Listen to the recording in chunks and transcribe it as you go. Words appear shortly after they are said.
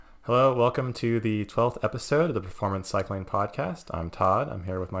Hello, welcome to the 12th episode of the Performance Cycling Podcast. I'm Todd. I'm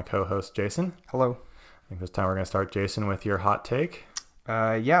here with my co-host Jason. Hello. I think this time we're going to start, Jason, with your hot take.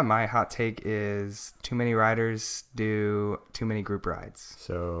 My hot take is too many riders do too many group rides.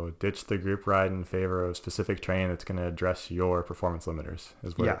 So ditch the group ride in favor of specific training that's going to address your performance limiters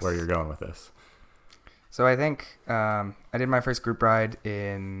is where you're going with this. So I think I did my first group ride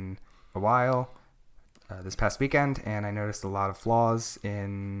in a while this past weekend, and I noticed a lot of flaws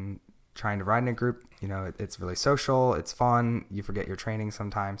in trying to ride in a group. You know, it's really social, it's fun, you forget your training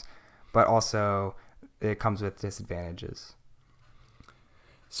sometimes, but also it comes with disadvantages.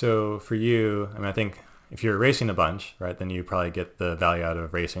 So for you, I think if you're racing a bunch, right, then you probably get the value out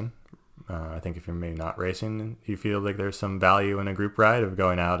of racing. I think if you're maybe not racing, you feel like there's some value in a group ride of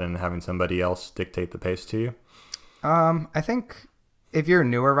going out and having somebody else dictate the pace to you. I think if you're a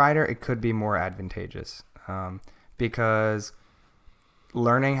newer rider, it could be more advantageous because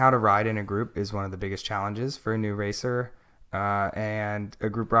learning how to ride in a group is one of the biggest challenges for a new racer, and a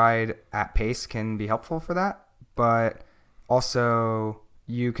group ride at pace can be helpful for that. But also,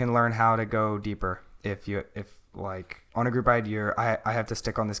 you can learn how to go deeper if like on a group ride, I have to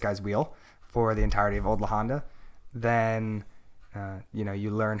stick on this guy's wheel for the entirety of Old La Honda, then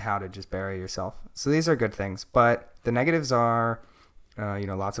you learn how to just bury yourself. So these are good things, but the negatives are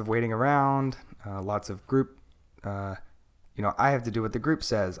lots of waiting around, lots of group. I have to do what the group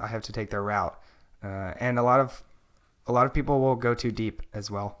says. I have to take their route, and a lot of people will go too deep as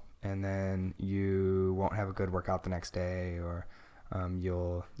well, and then you won't have a good workout the next day, or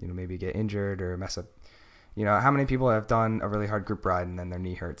you'll maybe get injured or mess up. How many people have done a really hard group ride and then their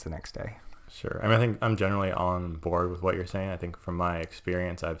knee hurts the next day? Sure. I think I'm generally on board with what you're saying. I think from my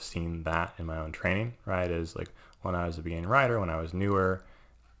experience, I've seen that in my own training, right? Is like when I was a beginning rider, when I was newer,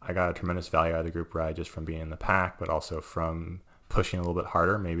 I got a tremendous value out of the group ride just from being in the pack, but also from pushing a little bit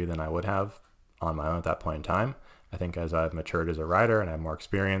harder maybe than I would have on my own at that point in time. I think as I've matured as a rider and I have more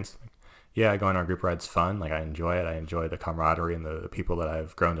experience, going on a group ride's fun. Like I enjoy it. I enjoy the camaraderie and the people that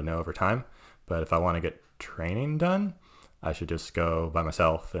I've grown to know over time. But if I want to get training done, I should just go by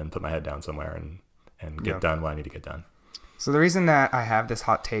myself and put my head down somewhere and get done what I need to get done. So the reason that I have this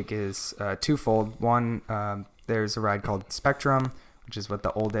hot take is twofold. One, there's a ride called Spectrum, which is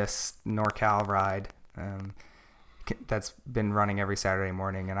the oldest NorCal ride that's been running every Saturday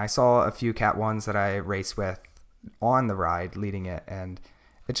morning. And I saw a few Cat 1s that I race with on the ride leading it, and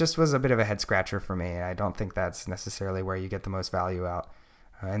it just was a bit of a head scratcher for me. I don't think that's necessarily where you get the most value out.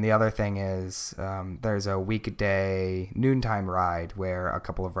 And the other thing is there's a weekday noontime ride where a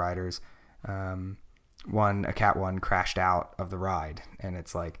couple of riders, a Cat 1 crashed out of the ride. And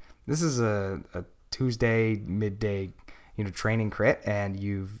it's like, this is a Tuesday midday, training crit, and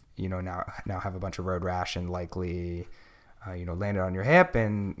you've, now have a bunch of road rash and likely, landed on your hip,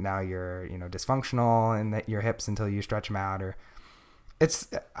 and now you're, dysfunctional in your hips until you stretch them out, or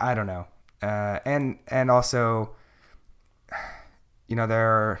I don't know. And also,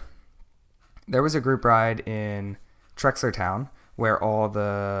 there was a group ride in Trexlertown where all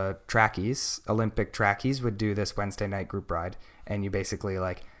the Olympic trackies would do this Wednesday night group ride, and you basically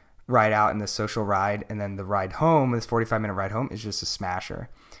like ride out in this social ride, and then the ride home, this 45-minute ride home, is just a smasher.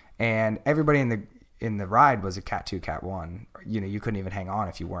 And everybody in the ride was a Cat 2, Cat 1. You couldn't even hang on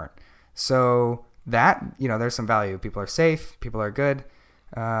if you weren't. So that, there's some value. People are safe, people are good.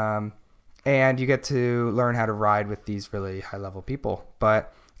 And you get to learn how to ride with these really high-level people.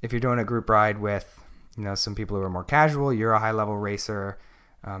 But if you're doing a group ride with, some people who are more casual, you're a high-level racer,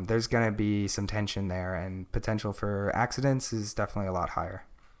 there's going to be some tension there, and potential for accidents is definitely a lot higher.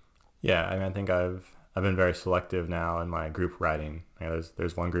 Yeah, I think I've been very selective now in my group riding.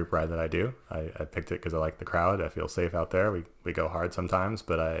 There's one group ride that I do. I picked it because I like the crowd. I feel safe out there. We go hard sometimes,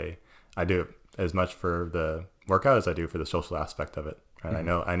 but I do it as much for the workout as I do for the social aspect of it. Right?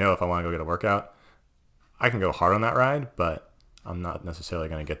 Mm-hmm. I know if I want to go get a workout, I can go hard on that ride, but I'm not necessarily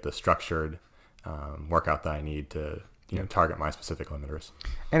going to get the structured workout that I need to target my specific limiters.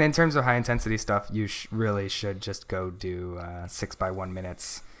 And in terms of high intensity stuff, you really should just go do 6x1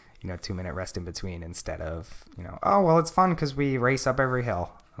 minutes, 2-minute rest in between, instead of it's fun because we race up every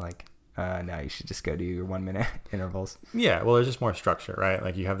hill. Like no, you should just go do your 1-minute intervals. Yeah, well, there's just more structure, right?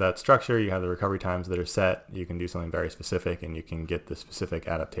 Like you have that structure, you have the recovery times that are set, you can do something very specific, and you can get the specific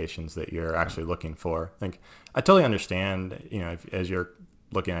adaptations that you're actually looking for. Like I totally understand, as you're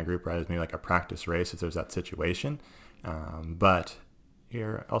looking at a group ride as maybe like a practice race, if there's that situation, but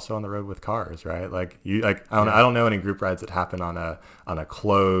you're also on the road with cars, right? I don't know any group rides that happen on a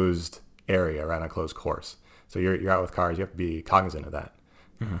closed area, right, on a closed course. So you're out with cars. You have to be cognizant of that.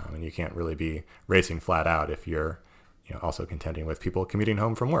 Mm-hmm. And you can't really be racing flat out if you're also contending with people commuting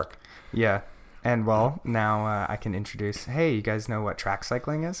home from work. Yeah. And well, now I can introduce, hey, you guys know what track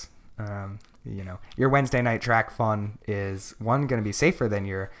cycling is? Your Wednesday night track fun is, one, going to be safer than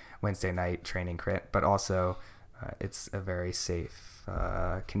your Wednesday night training crit, but also it's a very safe,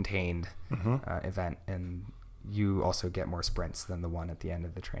 contained event, and you also get more sprints than the one at the end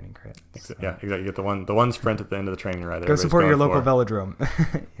of the training crit. So. Yeah, exactly. You get the one sprint at the end of the training ride. Go support your local velodrome.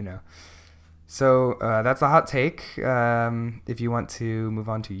 So that's a hot take. If you want to move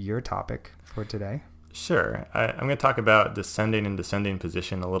on to your topic for today. Sure. I'm going to talk about descending and descending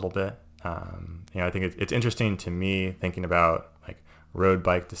position a little bit. I think it's interesting to me thinking about like road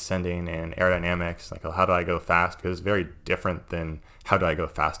bike descending and aerodynamics. Like, how do I go fast? Because it's very different than how do I go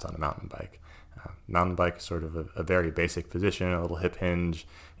fast on a mountain bike. Mountain bike is sort of a very basic position, a little hip hinge.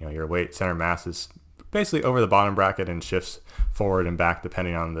 Your weight center mass is basically over the bottom bracket and shifts forward and back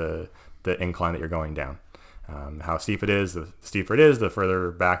depending on the incline that you're going down. How steep it is, the steeper it is, the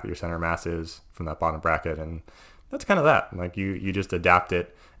further back that your center mass is from that bottom bracket. And that's kind of that. Like you just adapt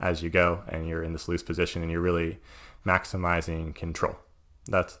it as you go, and you're in this loose position and you're really maximizing control.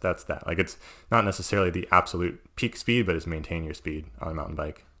 That's that. Like, it's not necessarily the absolute peak speed, but it's maintaining your speed on a mountain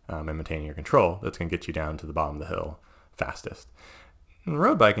bike and maintaining your control. That's going to get you down to the bottom of the hill fastest. In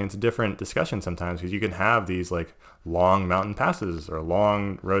road biking, it's a different discussion sometimes, because you can have these like long mountain passes or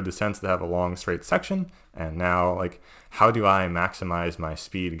long road descents that have a long straight section. And now, like, how do I maximize my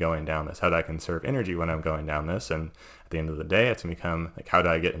speed going down this? How do I conserve energy when I'm going down this? And at the end of the day, it's going to become like, how do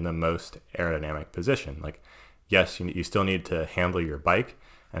I get in the most aerodynamic position? Like, yes, you still need to handle your bike.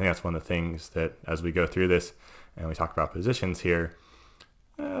 I think that's one of the things that as we go through this and we talk about positions here,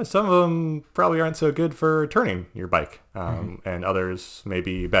 some of them probably aren't so good for turning your bike, and others may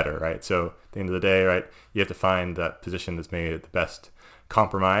be better, right? So at the end of the day, right, you have to find that position that's made the best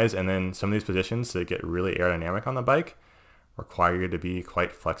compromise. And then some of these positions that get really aerodynamic on the bike require you to be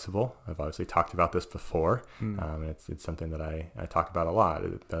quite flexible. I've obviously talked about this before. It's something that I talk about a lot,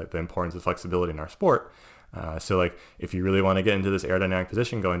 the importance of flexibility in our sport. So like, if you really want to get into this aerodynamic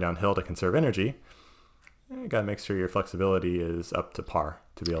position going downhill to conserve energy, you got to make sure your flexibility is up to par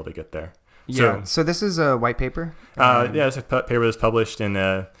to be able to get there. Yeah. So this is a white paper? It's a paper that's published in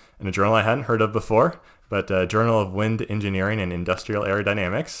a journal I hadn't heard of before, but Journal of Wind Engineering and Industrial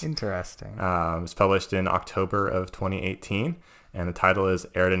Aerodynamics. Interesting. It's published in October of 2018, and the title is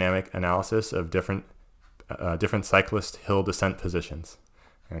Aerodynamic Analysis of Different Cyclist Hill Descent Positions.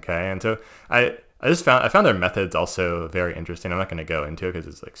 Okay, and so I found their methods also very interesting. I'm not going to go into it because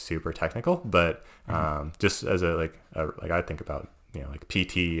it's like super technical, but just as like I think about like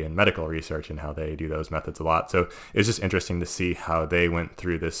PT and medical research and how they do those methods a lot. So it's just interesting to see how they went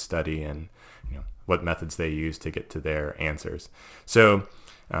through this study and what methods they use to get to their answers. So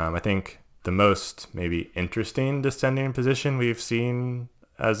I think the most maybe interesting descending position we've seen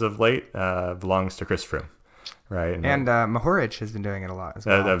as of late belongs to Chris Froome. Right. And Mohoric has been doing it a lot as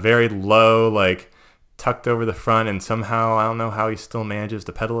well. A very low, like tucked over the front, and somehow I don't know how he still manages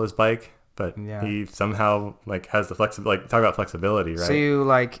to pedal his bike, but he somehow like has the flexibility. Like, talk about flexibility, right? So you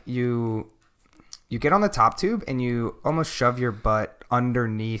get on the top tube and you almost shove your butt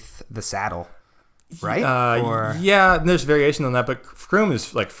underneath the saddle, right? Yeah, there's variation on that, but Froome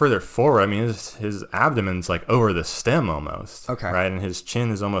is like further forward. I mean, his abdomen's like over the stem almost. Okay. Right, and his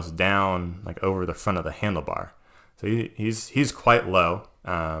chin is almost down, like over the front of the handlebar. So he's quite low.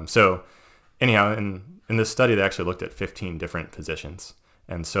 So anyhow, in this study, they actually looked at 15 different positions.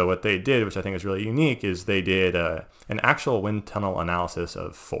 And so what they did, which I think is really unique, is they did an actual wind tunnel analysis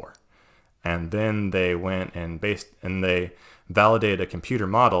of 4. And then they went and they validated a computer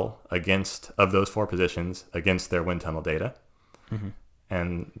model of those 4 positions against their wind tunnel data. Mm-hmm.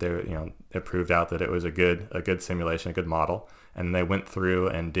 And it proved out that it was a good simulation, a good model. And they went through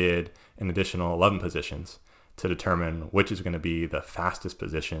and did an additional 11 positions to determine which is going to be the fastest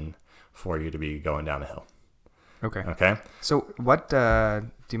position for you to be going down a hill. Okay. So what, do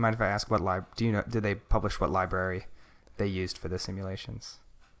you mind if I ask did they publish what library they used for the simulations?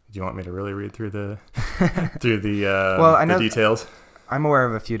 Do you want me to really read through the well, I know the details? I'm aware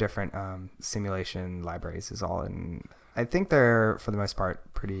of a few different simulation libraries is all, and I think they're, for the most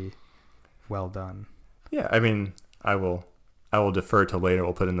part, pretty well done. Yeah, I mean, I will defer to later.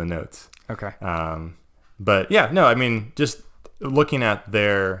 We'll put in the notes. Okay. But yeah, no, I mean, just looking at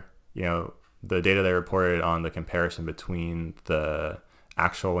their, the data they reported on the comparison between the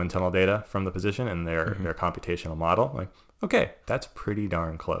actual wind tunnel data from the position and their computational model, like, okay, that's pretty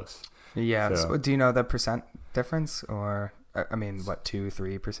darn close. Yeah. So do you know the percent difference, or I mean, what,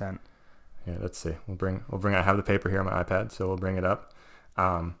 2-3%? Yeah, let's see. We'll bring. I have the paper here on my iPad, so we'll bring it up.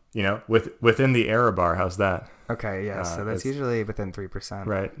 Within the error bar, how's that? Okay, yeah. So that's usually within 3%.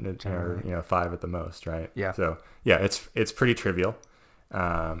 Right. Or 5 at the most, right? Yeah. So yeah, it's pretty trivial.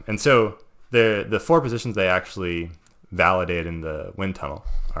 And so the 4 positions they actually validate in the wind tunnel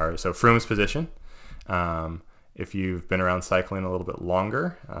are, so Froome's position. If you've been around cycling a little bit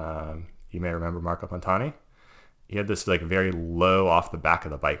longer, you may remember Marco Pantani. He had this like very low off the back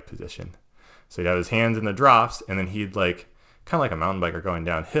of the bike position. So he'd have his hands in the drops, and then he'd like, kind of like a mountain biker going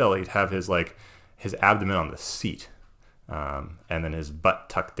downhill, he'd have his abdomen on the seat, and then his butt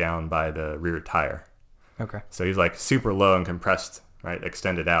tucked down by the rear tire. Okay. So he's like super low and compressed, right?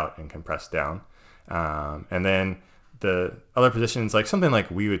 Extended out and compressed down. And then the other positions, like something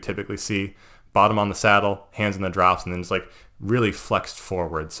like we would typically see, bottom on the saddle, hands in the drops, and then just like really flexed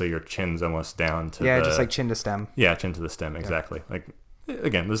forward, so your chin's almost down to just like chin to stem. Yeah, chin to the stem, exactly. Yeah. Like,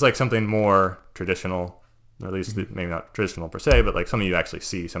 again, there's like something more traditional, or at least maybe not traditional per se, but like something you actually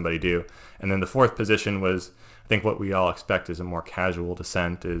see somebody do. And then the 4th position was, I think what we all expect is a more casual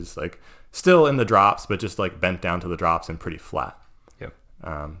descent, is like still in the drops, but just like bent down to the drops and pretty flat. Yep.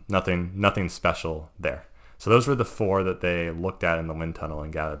 Nothing special there. So those were the 4 that they looked at in the wind tunnel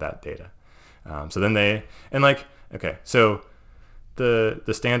and gathered that data. So then so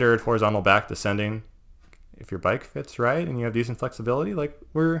the standard horizontal back descending, if your bike fits right and you have decent flexibility, like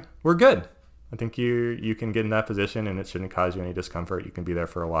we're good. I think you can get in that position and it shouldn't cause you any discomfort. You can be there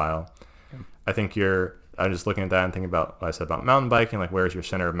for a while. Yeah. I think I'm just looking at that and thinking about what I said about mountain biking, like where's your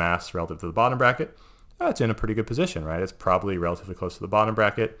center of mass relative to the bottom bracket? It's in a pretty good position, right? It's probably relatively close to the bottom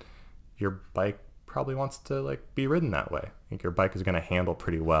bracket. Your bike probably wants to like be ridden that way. I think your bike is going to handle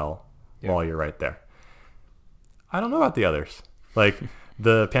pretty well while you're right there. I don't know about the others. Like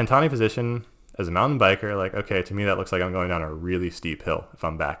the Pantani position as a mountain biker, like, okay, to me that looks like I'm going down a really steep hill if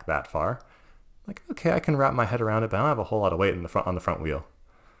I'm back that far. Like, okay, I can wrap my head around it, but I don't have a whole lot of weight on the front wheel.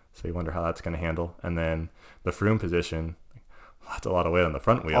 So you wonder how that's going to handle. And then the Froome position, that's a lot of weight on the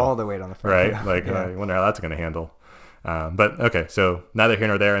front wheel. All the weight on the front wheel. Right? Like, I wonder how that's going to handle. But okay, so neither here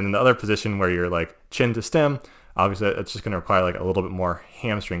nor there. And then the other position where you're like chin to stem, obviously it's just going to require like a little bit more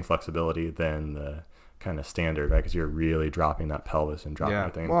hamstring flexibility than the kind of standard, right? Because you're really dropping that pelvis and dropping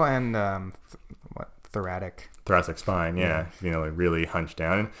everything. Well, and thoracic spine, like really hunched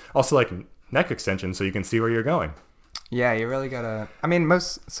down, and also like neck extension, so you can see where you're going. Yeah, you really gotta. I mean,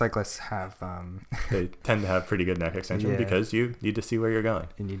 most cyclists have. They tend to have pretty good neck extension because you need to see where you're going,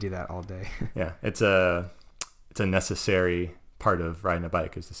 and you do that all day. Yeah, it's a necessary part of riding a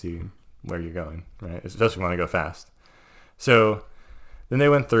bike is to see where you're going, right? Especially when you want to go fast. So then they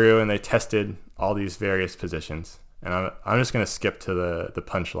went through and they tested all these various positions. And I'm just going to skip to the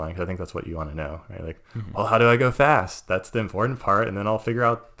punchline because I think that's what you want to know, right? Like, well, how do I go fast? That's the important part. And then I'll tell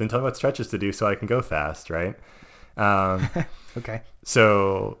you what stretches to do so I can go fast, right? Okay.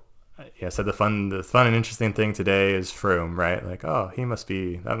 So, so the fun and interesting thing today is Froome, right? Like, oh, that must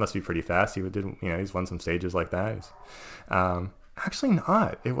be pretty fast. He's won some stages like that. Actually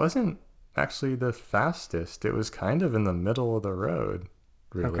not. It wasn't actually the fastest. It was kind of in the middle of the road,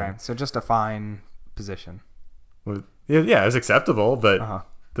 really. Okay, so just a fine position. Yeah, it was acceptable, but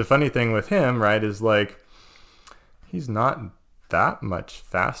the funny thing with him, right, is like he's not that much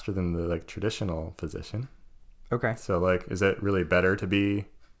faster than the like traditional position. Okay. So like, is it really better to be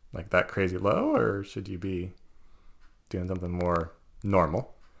like that crazy low, or should you be doing something more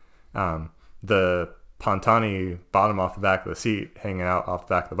normal? The Pantani bottom off the back of the seat, hanging out off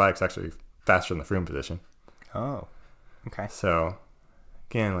the back of the bike, is actually faster than the Froome position. Oh, okay. So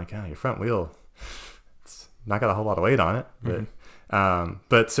again, like your front wheel, not got a whole lot of weight on it,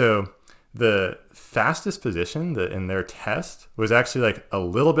 but so the fastest position in their test was actually like a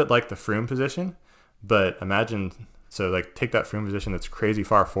little bit like the Froome position, but imagine, so like take that Froome position that's crazy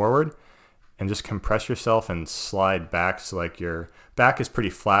far forward and just compress yourself and slide back, so like your back is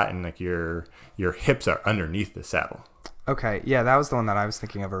pretty flat and like your hips are underneath the saddle. Okay, yeah, that was the one that I was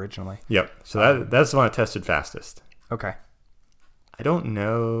thinking of originally. Yep. So that's the one I tested fastest. Okay. I don't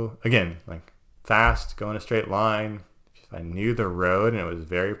know, again, like fast, go in a straight line. If I knew the road and it was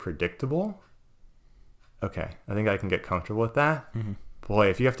very predictable, okay, I think I can get comfortable with that. Mm-hmm. Boy,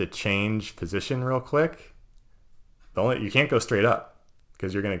 if you have to change position real quick, you can't go straight up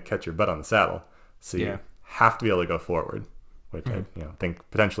because you're going to catch your butt on the saddle. So you have to be able to go forward, which I think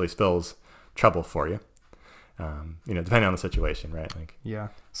potentially spells trouble for you. Depending on the situation, right? Like, yeah.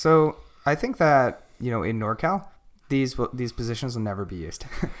 So I think that in NorCal, these positions will never be used.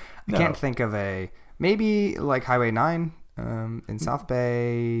 I can't think of maybe like Highway 9 in South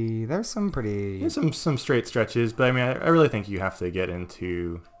Bay. There's some some straight stretches, but I mean, I really think you have to get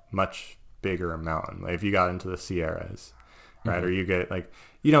into much bigger mountain. Like if you got into the Sierras, right? Or you get like,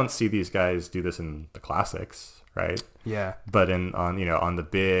 you don't see these guys do this in the classics, right? Yeah. But on the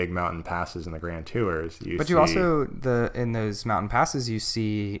big mountain passes and the Grand Tours, you also in those mountain passes you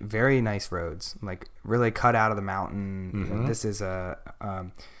see very nice roads, like really cut out of the mountain. This is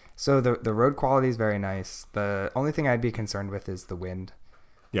so the road quality is very nice. The only thing I'd be concerned with is the wind.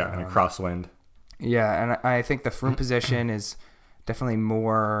 Yeah, and a crosswind. Yeah, and I think the Froome position is definitely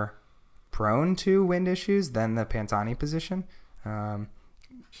more prone to wind issues than the Pantani position.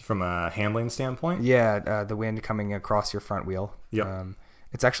 From a handling standpoint? Yeah, the wind coming across your front wheel. Yep.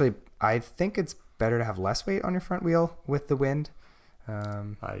 It's actually, I think it's better to have less weight on your front wheel with the wind.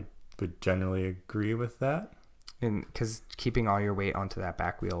 I would generally agree with that. Because keeping all your weight onto that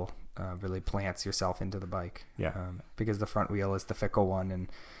back wheel really plants yourself into the bike. Yeah. Because the front wheel is the fickle one.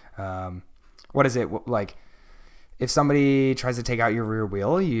 And what is it like? If somebody tries to take out your rear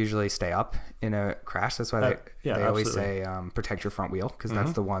wheel, you usually stay up in a crash. That's why they always say protect your front wheel, because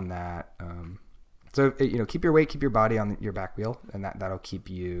that's the one that. Keep your weight, keep your body on your back wheel, and that'll keep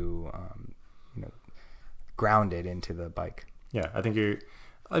you, grounded into the bike. Yeah, I think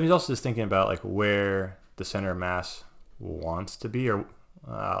I was also just thinking about like where the center of mass wants to be, or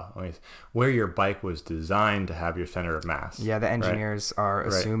where your bike was designed to have your center of mass. Yeah, the engineers are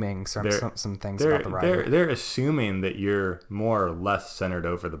assuming some things about the rider. They're assuming that you're more or less centered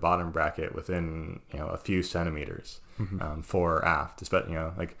over the bottom bracket within a few centimeters, fore or aft, especially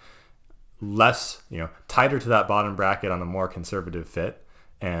like less tighter to that bottom bracket on a more conservative fit,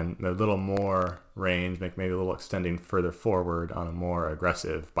 and a little more range, maybe a little extending further forward on a more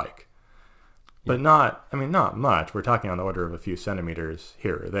aggressive bike. But not much. We're talking on the order of a few centimeters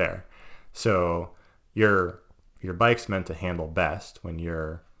here or there. So your bike's meant to handle best when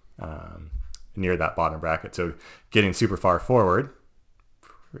you're near that bottom bracket. So getting super far forward,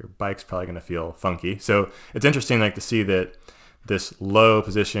 your bike's probably going to feel funky. So it's interesting to see that this low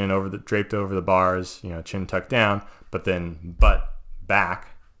position draped over the bars, chin tucked down, but then butt back,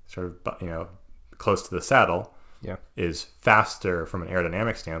 sort of close to the saddle, is faster from an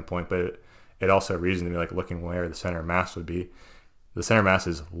aerodynamic standpoint, but it also reason to be looking where the center of mass would be. The center mass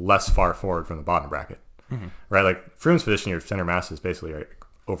is less far forward from the bottom bracket, right? Like Froome's position, your center mass is basically right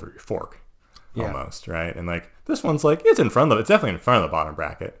over your fork, almost, right? And this one's it's in front of it's definitely in front of the bottom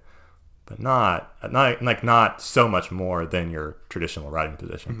bracket, but not so much more than your traditional riding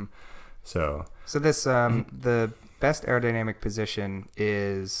position. So this the best aerodynamic position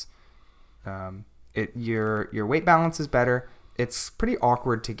is your weight balance is better. It's pretty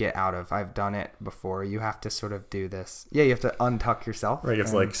awkward to get out of. I've done it before. You have to sort of do this. Yeah, you have to untuck yourself. Right, you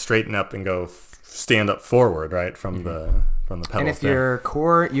have to straighten up and go stand up forward, right, from the pedals. And if your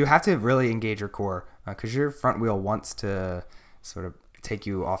core, you have to really engage your core, because your front wheel wants to sort of take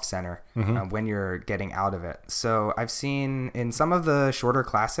you off center when you're getting out of it. So I've seen in some of the shorter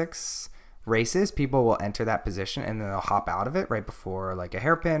classics races, people will enter that position and then they'll hop out of it right before a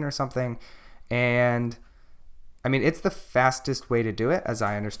hairpin or something. And I mean, it's the fastest way to do it, as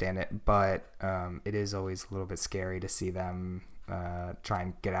I understand it, but it is always a little bit scary to see them try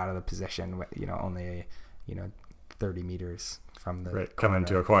and get out of the position, only 30 meters from the come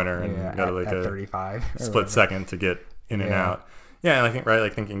into a corner and got a 35 split second to get in and out. Yeah, and I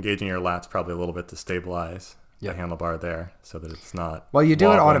think engaging your lats probably a little bit to stabilize the handlebar there, so that it's not. Well, you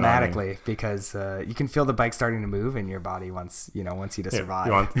do it automatically because you can feel the bike starting to move in your body once you to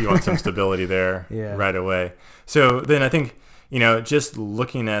survive. You want some stability there right away. So then I think just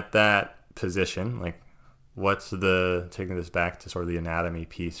looking at that position, taking this back to sort of the anatomy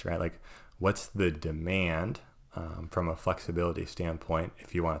piece, right? What's the demand from a flexibility standpoint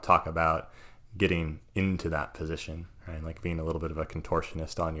if you want to talk about getting into that position, right? Being a little bit of a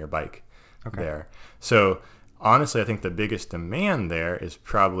contortionist on your bike there. So honestly, I think the biggest demand there is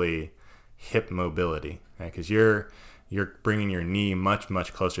probably hip mobility, right? Because you're bringing your knee much,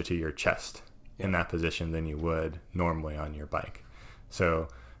 much closer to your chest in that position than you would normally on your bike. So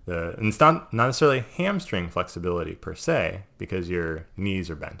and it's not necessarily hamstring flexibility per se, because your knees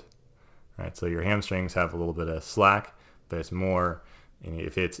are bent, right? So your hamstrings have a little bit of slack, but it's more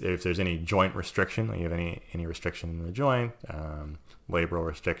if there's any joint restriction, you have any restriction in the joint, labral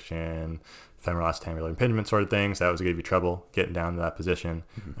restriction, femoral acetabular impingement sort of things, that would give you trouble getting down to that position.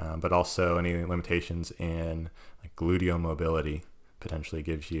 But also any limitations in gluteal mobility potentially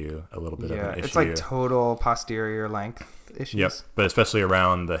gives you a little bit of an issue. It's total posterior length issues. Yep, but especially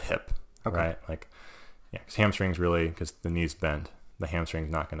around the hip, right? Because hamstrings really, because the knee's bent, the hamstring's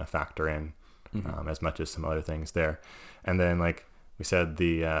not going to factor in as much as some other things there. And then we said,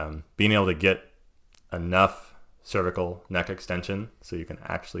 the being able to get enough cervical neck extension so you can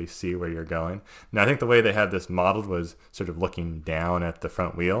actually see where you're going. Now, I think the way they had this modeled was sort of looking down at the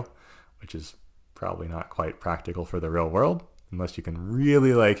front wheel, which is probably not quite practical for the real world unless you can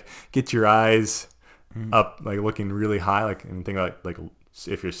really like get your eyes up, like looking really high, like, and think about like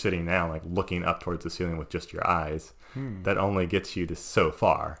if you're sitting down, like looking up towards the ceiling with just your eyes. That only gets you to so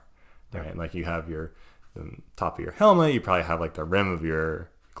far, right? And like you have the top of your helmet, you probably have like the rim of your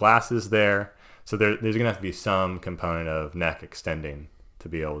glasses there. So there's gonna have to be some component of neck extending to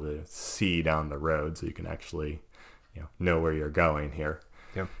be able to see down the road, so you can actually, know where you're going here.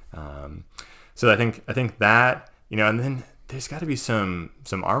 Yep. So I think that, and then there's got to be some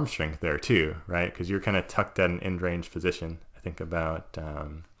arm strength there too, right? Because you're kind of tucked at an end range position. I think about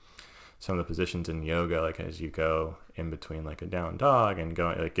some of the positions in yoga, like as you go in between like a down dog and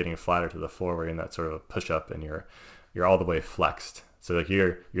going, like getting flatter to the floor, where you're in that sort of push up and you're all the way flexed. So like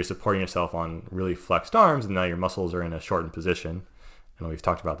you're supporting yourself on really flexed arms, and now your muscles are in a shortened position. And we've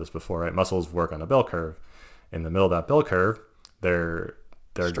talked about this before, right? Muscles work on a bell curve. In the middle of that bell curve, they're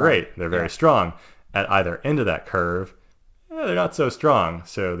great. They're very strong. At either end of that curve, they're not so strong.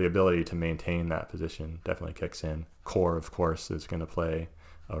 So the ability to maintain that position definitely kicks in. Core, of course, is going to play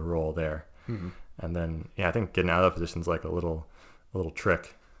a role there. Mm-hmm. And then, I think getting out of that position is like a little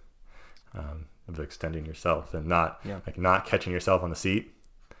trick of extending yourself and not catching yourself on the seat.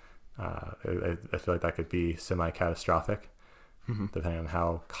 I feel like that could be semi-catastrophic, depending on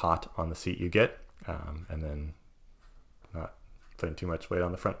how caught on the seat you get, and then not putting too much weight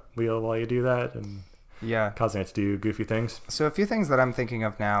on the front wheel while you do that, and causing it to do goofy things. So a few things that I'm thinking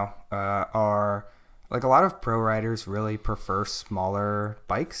of now are, like, a lot of pro riders really prefer smaller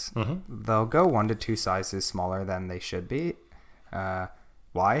bikes. Mm-hmm. They'll go 1 to 2 sizes smaller than they should be.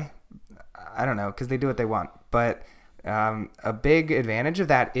 Why? I don't know, because they do what they want. But a big advantage of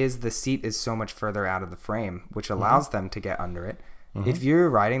that is the seat is so much further out of the frame, which allows them to get under it. Mm-hmm. If you're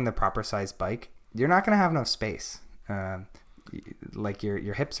riding the proper size bike, you're not going to have enough space. Like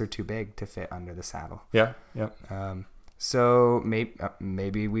your hips are too big to fit under the saddle. Yeah. So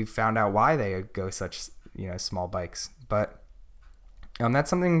maybe we've found out why they go such small bikes, but that's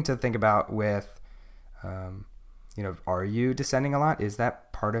something to think about with. Are you descending a lot? Is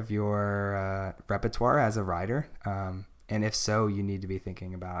that part of your repertoire as a rider? And if so, you need to be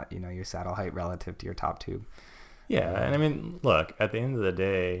thinking about your saddle height relative to your top tube. Yeah, and I mean, look, at the end of the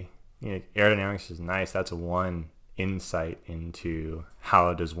day, aerodynamics is nice. That's one insight into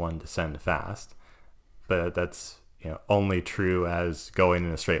how does one descend fast, but that's only true as going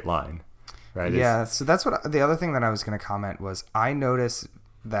in a straight line, right? Yeah, so that's what the other thing that I was going to comment was, I notice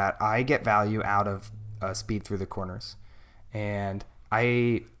that I get value out of speed through the corners, and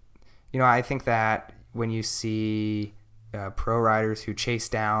I think that when you see pro riders who chase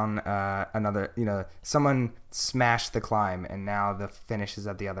down another, someone smashed the climb and now the finish is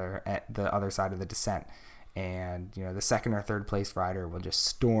at the other side of the descent, and the second or third place rider will just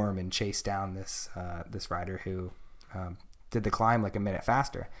storm and chase down this rider who did the climb like a minute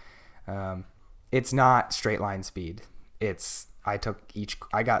faster. It's not straight line speed. It's I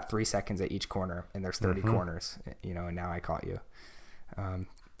got 3 seconds at each corner, and there's 30 corners, and now I caught you.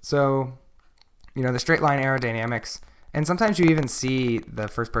 So the straight line aerodynamics, and sometimes you even see the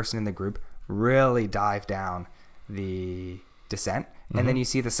first person in the group really dive down the descent, and then you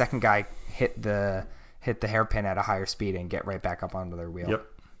see the second guy hit the hairpin at a higher speed and get right back up onto their wheel.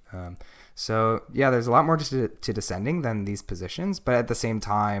 Yep. So there's a lot more to descending than these positions, but at the same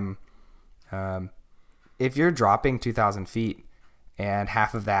time, if you're dropping 2,000 feet and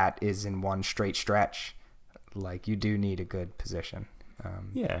half of that is in one straight stretch, like, you do need a good position.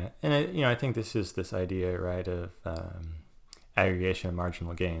 And I think this is this idea, right, of aggregation of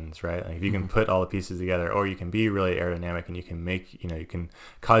marginal gains, right? Like, if you can put all the pieces together, or you can be really aerodynamic and you can make, you can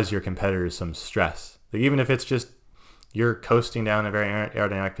cause your competitors some stress. Like, even if it's just you're coasting down a very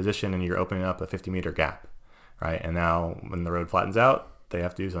aerodynamic position and you're opening up a 50-meter gap, right? And now when the road flattens out, they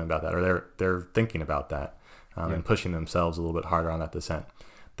have to do something about that, or they're thinking about that, and pushing themselves a little bit harder on that descent.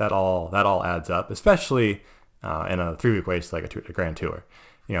 That all adds up, especially in a 3-week race like a Grand Tour.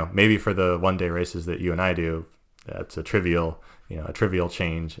 Maybe for the one-day races that you and I do, that's a trivial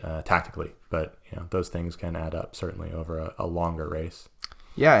change tactically, but those things can add up certainly over a longer race.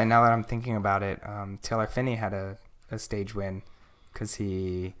 Yeah, and now that I'm thinking about it, Taylor Phinney had a stage win because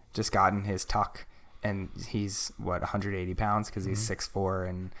he just got in his tuck, and he's 180 pounds because he's 6'4",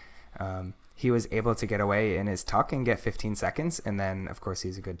 and he was able to get away in his tuck and get 15 seconds, and then of course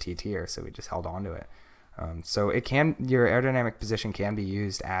he's a good TTer, so he just held on to it. So your aerodynamic position can be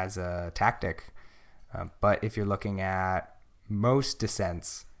used as a tactic, but if you're looking at most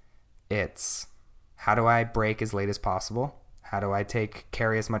descents, it's how do I brake as late as possible? How do I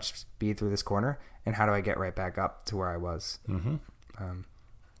carry as much speed through this corner? And how do I get right back up to where I was? Mm-hmm.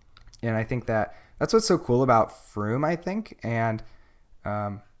 And I think that's what's so cool about Froome, I think. And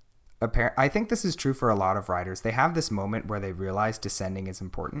I think this is true for a lot of riders. They have this moment where they realize descending is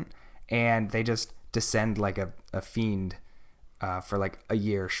important, and they just descend like a fiend for like a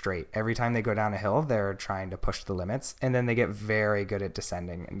year straight. Every time they go down a hill, they're trying to push the limits, and then they get very good at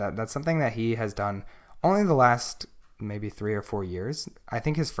descending. And that's something that he has done only the last maybe 3 or 4 years. I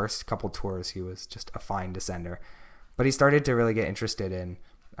think his first couple tours, he was just a fine descender, but he started to really get interested in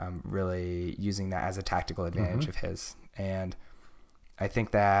really using that as a tactical advantage of his. And I think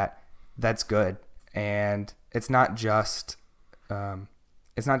that's good. And it's not just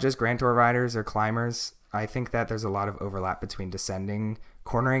Grand Tour riders or climbers. I think that there's a lot of overlap between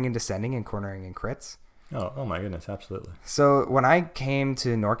cornering and descending, and cornering and crits. Oh my goodness, absolutely. So when I came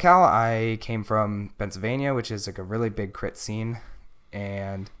to NorCal, I came from Pennsylvania, which is like a really big crit scene,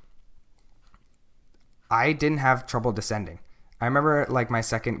 and I didn't have trouble descending. I remember like my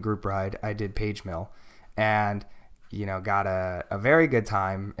second group ride, I did Page Mill, and got a very good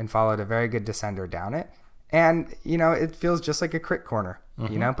time and followed a very good descender down it. And, it feels just like a crit corner.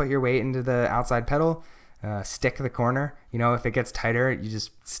 Put your weight into the outside pedal, stick the corner. If it gets tighter, you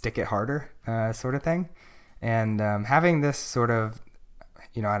just stick it harder, sort of thing. And having this sort of,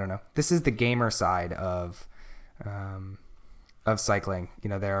 I don't know, this is the gamer side of cycling.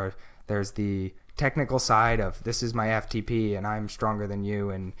 There's the technical side of this is my FTP and I'm stronger than you,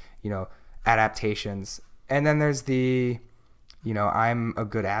 and, adaptations. And then there's the, I'm a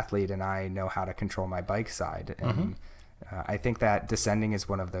good athlete and I know how to control my bike side. And I think that descending is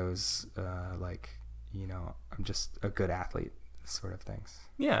one of those, I'm just a good athlete sort of things.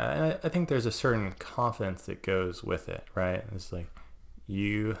 Yeah, and I think there's a certain confidence that goes with it, right? It's like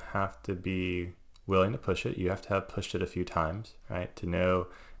you have to be willing to push it. You have to have pushed it a few times, right? To know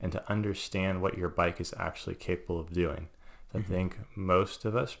and to understand what your bike is actually capable of doing. So I think most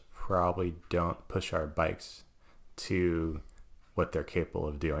of us probably don't push our bikes to what they're capable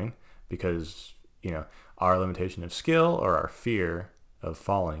of doing because, our limitation of skill or our fear of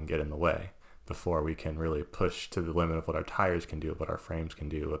falling get in the way before we can really push to the limit of what our tires can do, what our frames can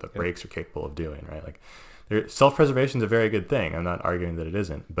do, what the brakes are capable of doing, right? Like self-preservation is a very good thing. I'm not arguing that it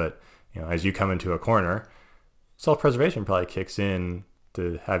isn't, but as you come into a corner, self-preservation probably kicks in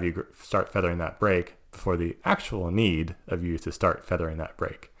to have you start feathering that brake before the actual need of you to start feathering that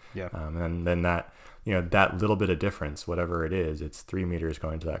brake. Yeah. And then that, that little bit of difference, whatever it is, it's 3 meters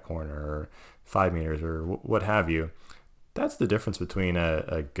going to that corner or 5 meters or what have you. That's the difference between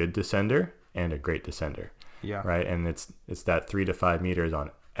a good descender and a great descender. Yeah. Right. And it's that 3 to 5 meters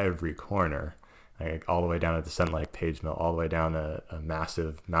on every corner, like all the way down a descent like Page Mill, all the way down a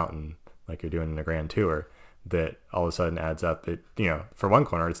massive mountain like you're doing in a Grand Tour, that all of a sudden adds up. It, for one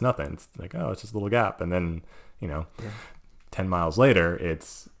corner, it's nothing. It's like, oh, it's just a little gap. And then, 10 miles later,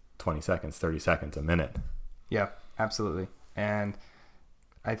 it's 20 seconds, 30 seconds, a minute. Yeah, absolutely. And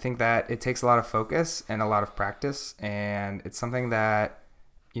I think that it takes a lot of focus and a lot of practice. And it's something that,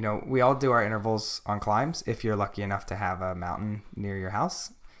 we all do our intervals on climbs if you're lucky enough to have a mountain near your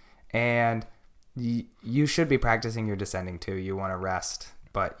house. And you should be practicing your descending too. You want to rest,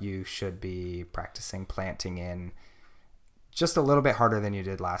 but you should be practicing planting in just a little bit harder than you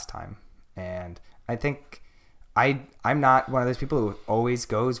did last time. And I think I'm not one of those people who always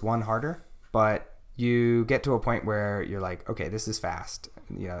goes one harder, but you get to a point where you're like, okay, this is fast.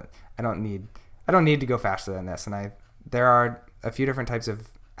 I don't need to go faster than this. And there are a few different types of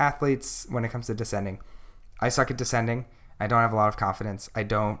athletes when it comes to descending. I suck at descending. I don't have a lot of confidence. I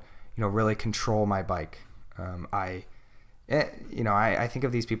don't, really control my bike. I think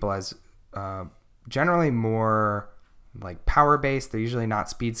of these people as generally more like power based. They're usually not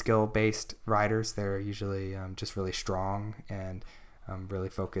speed skill based riders. They're usually just really strong and really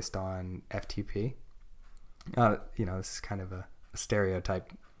focused on FTP. This is kind of a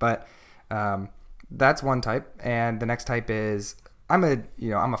stereotype, but that's one type. And the next type is I'm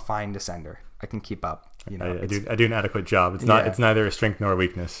a fine descender. I can keep up. I do an adequate job. It's neither a strength nor a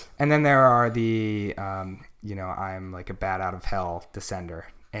weakness. And then there are the I'm like a bat out of hell descender,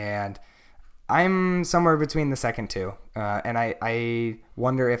 and I'm somewhere between the second two. And I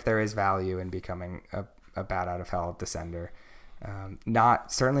wonder if there is value in becoming a bat out of hell descender.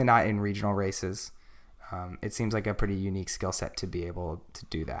 Certainly not in regional races. It seems like a pretty unique skill set to be able to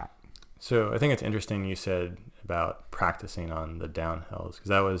do that. So I think it's interesting you said about practicing on the downhills, because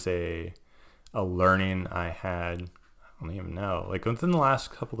that was a learning I had. I don't even know. Like within the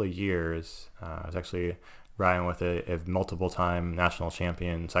last couple of years, I was actually riding with a multiple time national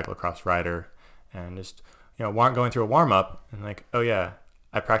champion cyclocross rider, and just, going through a warm up and like, oh yeah,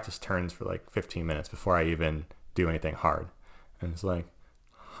 I practice turns for like 15 minutes before I even do anything hard. And it's like,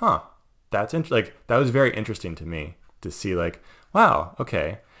 huh, that's like, that was very interesting to me to see like, wow,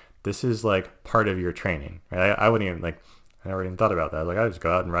 okay, this is like part of your training, right? I wouldn't even like, I never even thought about that. Like I just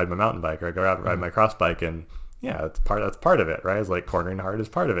go out and ride my mountain bike, or I go out and ride my cross bike, and yeah, that's part of it, right? It's like cornering hard is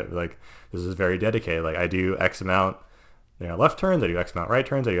part of it. Like this is very dedicated. Like I do X amount, left turns, I do X amount right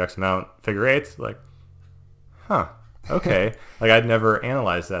turns, I do X amount figure eights. Like, huh, okay. Like I'd never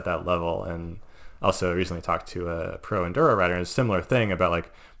analyzed it at that level. And also recently talked to a pro enduro rider, and a similar thing about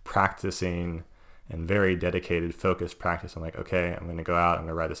like practicing and very dedicated, focused practice. I'm like, okay, I'm going to go out, I'm going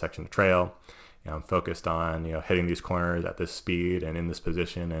to ride this section of trail. I'm focused on, hitting these corners at this speed and in this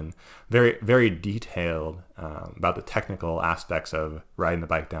position, and very, very detailed about the technical aspects of riding the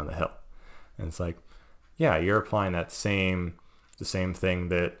bike down the hill. And it's like, yeah, you're applying the same thing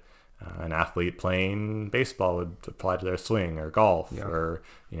that an athlete playing baseball would apply to their swing, or golf, or,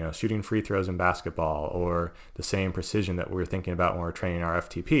 shooting free throws in basketball, or the same precision that we're thinking about when we're training our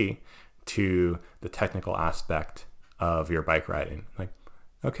FTP to the technical aspect of your bike riding. Like,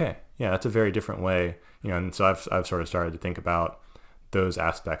 okay, yeah, that's a very different way, and so I've sort of started to think about those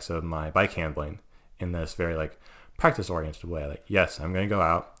aspects of my bike handling in this very like practice oriented way. Like, yes, I'm going to go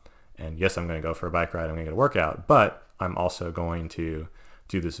out, and yes, I'm going to go for a bike ride, I'm going to get a workout, but I'm also going to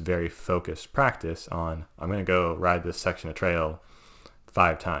do this very focused practice on, I'm going to go ride this section of trail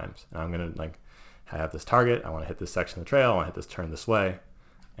 5 times, and I'm going to like have this target, I want to hit this section of the trail, I want to hit this turn this way,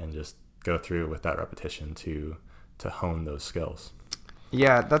 and just go through with that repetition to hone those skills.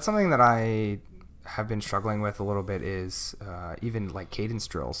 Yeah, that's something that I have been struggling with a little bit, is even like cadence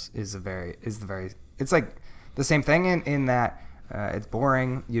drills it's like the same thing in that it's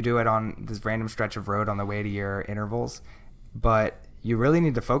boring. You do it on this random stretch of road on the way to your intervals, but you really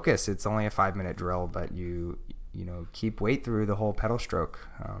need to focus. It's only a 5-minute drill, but you keep weight through the whole pedal stroke,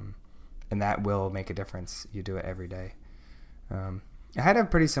 and that will make a difference. You do it every day. I had a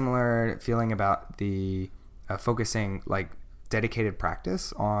pretty similar feeling about the focusing like dedicated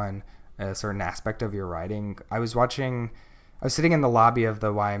practice on a certain aspect of your riding. I was sitting in the lobby of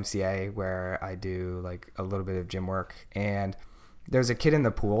the YMCA where I do like a little bit of gym work, and there's a kid in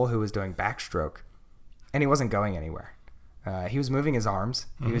the pool who was doing backstroke, and he wasn't going anywhere. He was moving his arms,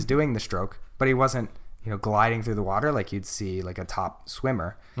 he was doing the stroke, but he wasn't, gliding through the water like you'd see like a top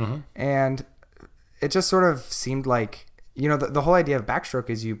swimmer. And it just sort of seemed like, the whole idea of backstroke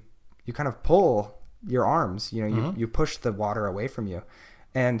is you kind of pull your arms, you push the water away from you,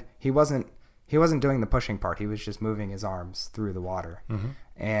 and he wasn't doing the pushing part. He was just moving his arms through the water.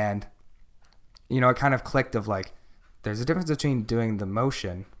 And it kind of clicked of like, there's a difference between doing the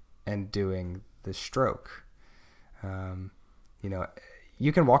motion and doing the stroke.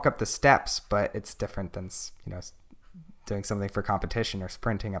 You can walk up the steps, but it's different than doing something for competition or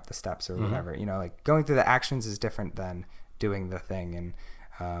sprinting up the steps or whatever. Like going through the actions is different than doing the thing.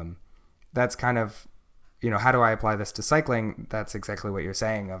 And that's kind of, how do I apply this to cycling? That's exactly what you're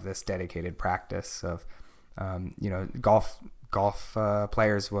saying, of this dedicated practice of, golf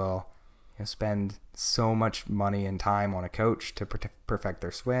players will spend so much money and time on a coach to perfect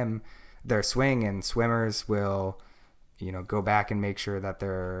their swing, and swimmers will, go back and make sure that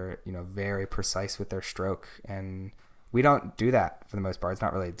they're, very precise with their stroke. And we don't do that for the most part. It's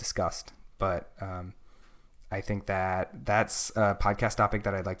not really discussed, but I think that's a podcast topic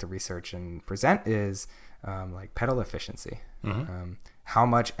that I'd like to research and present is like pedal efficiency. How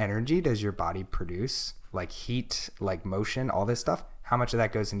much energy does your body produce? Like heat, like motion, all this stuff. How much of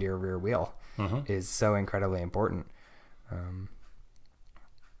that goes into your rear wheel is so incredibly important.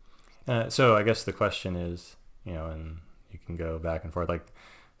 So I guess the question is, and you can go back and forth. Like,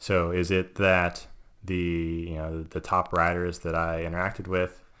 so is it that the top riders that I interacted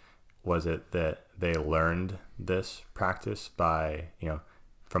with, was it that they learned this practice by,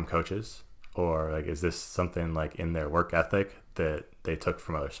 from coaches, or like, is this something like in their work ethic that they took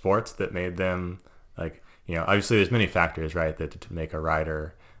from other sports that made them like, obviously there's many factors, right, that to make a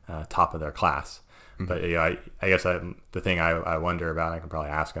rider top of their class. But I guess the thing I wonder about, I can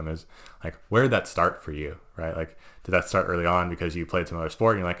probably ask them, is like, where did that start for you, right? Like, did that start early on because you played some other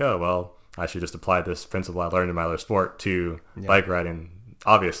sport and you're like, oh, well, I should just apply this principle I learned in my other sport to bike riding,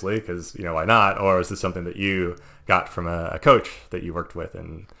 obviously, because, why not? Or is this something that you got from a coach that you worked with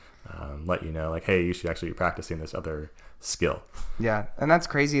and let you know, like, hey, you should actually be practicing this other skill? Yeah, and that's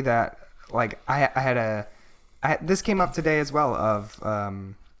crazy that, like, this came up today as well of...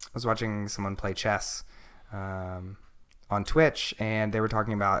 I was watching someone play chess on Twitch, and they were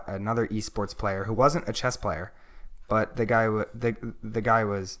talking about another esports player who wasn't a chess player, but the guy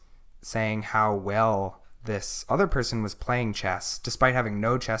was saying how well this other person was playing chess despite having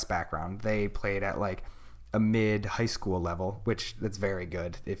no chess background. They played at like a mid high school level, which that's very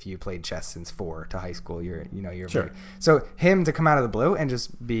good. If you played chess since 4 to high school, you're Sure. very, so him to come out of the blue and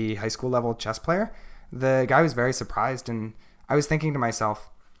just be high school level chess player, the guy was very surprised. And I was thinking to myself,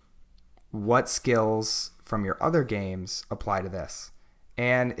 what skills from your other games apply to this?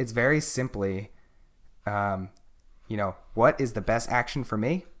 And it's very simply, what is the best action for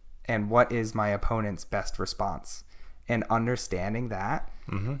me and what is my opponent's best response? And understanding that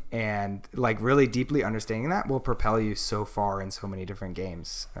and like really deeply understanding that will propel you so far in so many different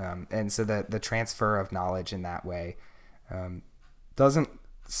games. And so the transfer of knowledge in that way doesn't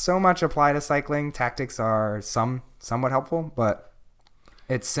so much apply to cycling. Tactics are somewhat helpful, but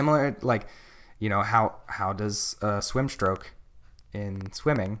it's similar. Like, how does a swim stroke in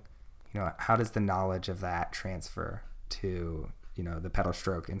swimming, how does the knowledge of that transfer to, the pedal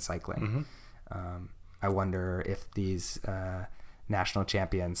stroke in cycling? I wonder if these national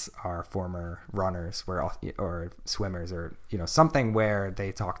champions are former runners or swimmers or, something where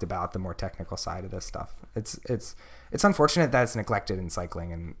they talked about the more technical side of this stuff. It's unfortunate that it's neglected in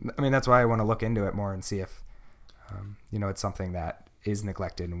cycling. And I mean, that's why I want to look into it more and see if, it's something that is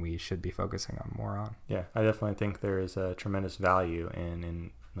neglected and we should be focusing on more on. Yeah, I definitely think there is a tremendous value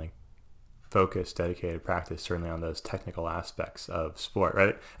in like focused, dedicated practice, certainly on those technical aspects of sport,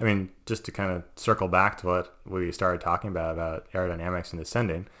 right? I mean, just to kind of circle back to what we started talking about aerodynamics and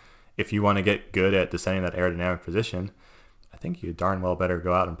descending, if you want to get good at descending that aerodynamic position, I think you darn well better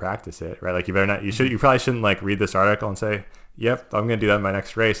go out and practice it, right? Like you probably shouldn't like read this article and say, yep, I'm going to do that in my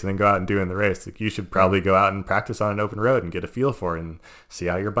next race and then go out and do it in the race. Like you should probably go out and practice on an open road and get a feel for it and see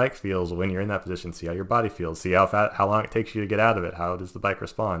how your bike feels when you're in that position, see how your body feels, see how long it takes you to get out of it, how does the bike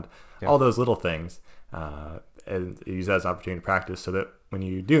respond, all those little things, and use that as an opportunity to practice so that when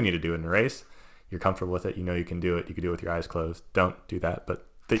you do need to do it in a race, you're comfortable with it, you can do it, you can do it with your eyes closed. Don't do that, but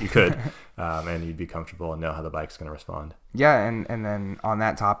that you could, and you'd be comfortable and know how the bike's going to respond. Yeah, and then on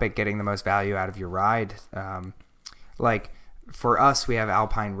that topic, getting the most value out of your ride, like for us, we have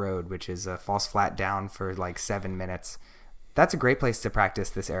Alpine Road, which is a false flat down for like 7 minutes. That's a great place to practice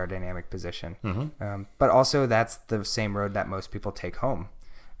this aerodynamic position. But also that's the same road that most people take home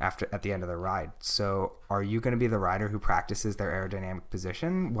at the end of their ride. So are you going to be the rider who practices their aerodynamic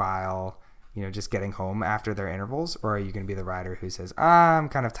position while, just getting home after their intervals? Or are you going to be the rider who says, I'm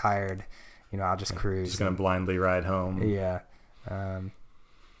kind of tired, I'll just cruise. Just going to blindly ride home. Yeah.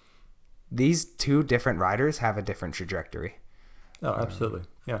 These two different riders have a different trajectory. Oh, absolutely.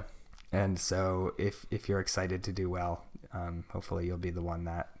 Yeah. And so if you're excited to do well, hopefully you'll be the one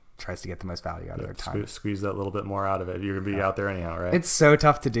that tries to get the most value out of their time. Squeeze that little bit more out of it. You're gonna be out there anyhow, right? It's so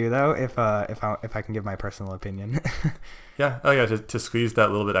tough to do though. If I can give my personal opinion. Yeah. Oh yeah. To squeeze that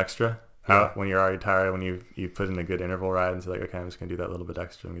little bit extra out when you're already tired, when you put in a good interval ride and say like, okay, I'm just gonna do that little bit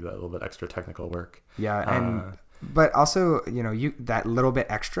extra, and do that little bit extra technical work. Yeah. But also, you that little bit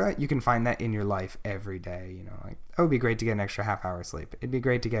extra, you can find that in your life every day. Like, oh, it'd be great to get an extra half hour sleep. It'd be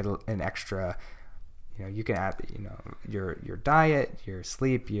great to get an extra, you can add, your diet, your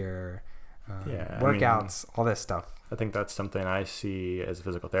sleep, your workouts, all this stuff. I think that's something I see as a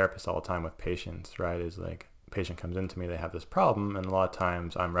physical therapist all the time with patients, right? Is like a patient comes into me, they have this problem, and a lot of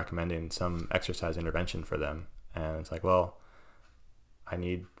times I'm recommending some exercise intervention for them. And it's like, well, I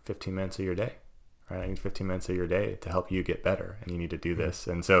need 15 minutes of your day. Right? I need 15 minutes of your day to help you get better, and you need to do this.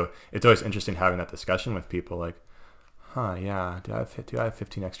 And so it's always interesting having that discussion with people like, yeah, do I have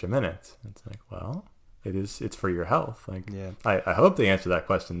 15 extra minutes? And it's like, well, it's for your health. Like, yeah. I hope the answer to that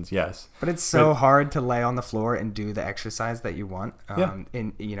question is yes. But it's so hard to lay on the floor and do the exercise that you want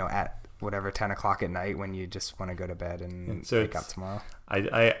at whatever 10 o'clock at night when you just want to go to bed and wake up tomorrow.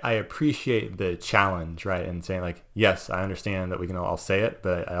 I appreciate the challenge, right? And saying like, yes, I understand that we can all say it,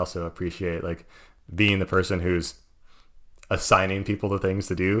 but I also appreciate like being the person who's assigning people the things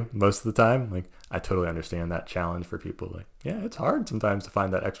to do most of the time. Like, I totally understand that challenge for people. Like, yeah, it's hard sometimes to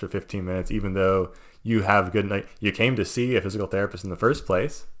find that extra 15 minutes, even though you have you came to see a physical therapist in the first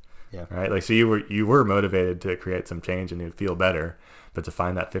place. Yeah. Right. Like, so you were motivated to create some change and to feel better, but to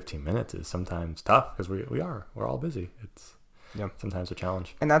find that 15 minutes is sometimes tough because we're all busy. It's sometimes a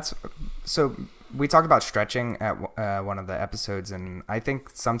challenge. And so we talked about stretching at one of the episodes. And I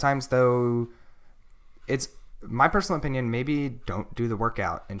think sometimes though, it's my personal opinion, maybe don't do the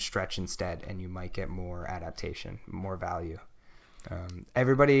workout and stretch instead, and you might get more adaptation, more value.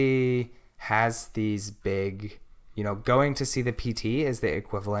 Everybody has these big, going to see the PT is the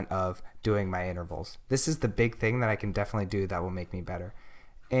equivalent of doing my intervals. This is the big thing that I can definitely do that will make me better.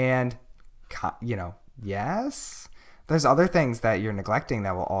 And, yes, there's other things that you're neglecting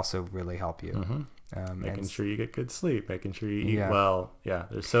that will also really help you. Making sure you get good sleep, making sure you eat Yeah. well. Yeah.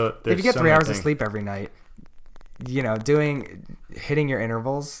 There's If you get so 3 many hours of things. sleep every night, hitting your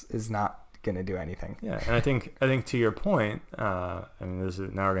intervals is not going to do anything. Yeah, and I think to your point, I mean,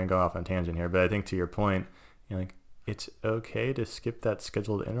 now we're gonna go off on tangent here, but I think to your point, like it's okay to skip that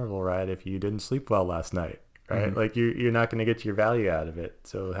scheduled interval ride if you didn't sleep well last night, right? Mm-hmm. Like you're not gonna get your value out of it.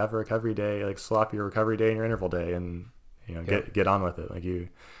 So have a recovery day, like swap your recovery day and your interval day, and get on with it. Like you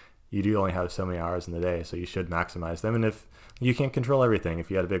do only have so many hours in the day, so you should maximize them. And if you can't control everything,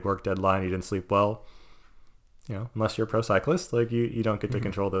 if you had a big work deadline, you didn't sleep well, unless you're a pro cyclist, like you don't get to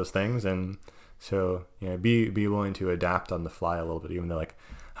control those things. And so, be willing to adapt on the fly a little bit, even though like,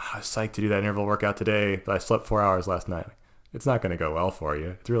 I was psyched to do that interval workout today, but I slept 4 hours last night. It's not going to go well for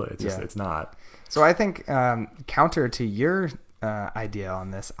you. It's not. So I think, counter to your idea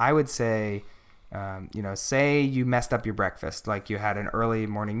on this, I would say, say you messed up your breakfast, like you had an early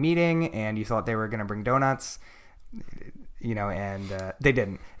morning meeting and you thought they were going to bring donuts, and they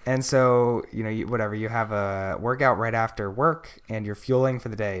didn't. And so, you have a workout right after work and your fueling for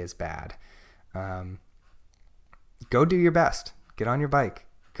the day is bad. Go do your best. Get on your bike.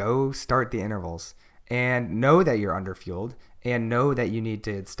 Go start the intervals and know that you're underfueled and know that you need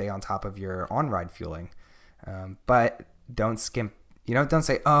to stay on top of your on-ride fueling. But don't skimp, don't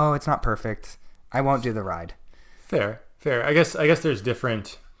say, oh, it's not perfect, I won't do the ride. Fair. I guess there's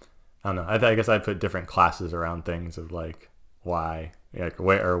different, I don't know. I guess I'd put different classes around things of like why, like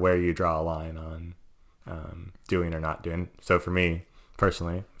where you draw a line on doing or not doing. So for me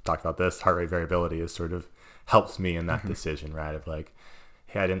personally, I've talked about this, heart rate variability is sort of helps me in that decision, right? Of like,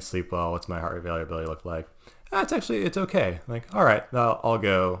 hey, I didn't sleep well. What's my heart rate variability look like? It's okay. Like, all right, I'll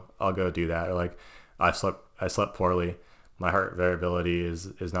go do that. Or like, I slept poorly. My heart variability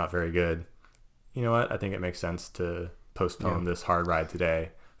is not very good. You know what? I think it makes sense to postpone this hard ride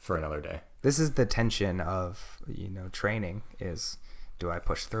today for another day. This is the tension of, training is, do I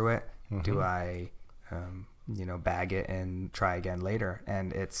push through it? Do I, bag it and try again later?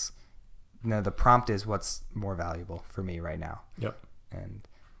 And it's, the prompt is what's more valuable for me right now. Yep. And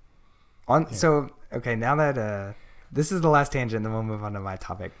so, okay, now that, this is the last tangent, then we'll move on to my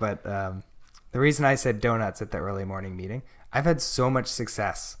topic. But, the reason I said donuts at the early morning meeting, I've had so much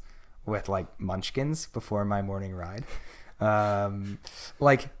success with like munchkins before my morning ride.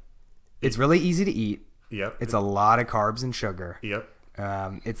 Like it's really easy to eat. Yep. It's a lot of carbs and sugar. Yep.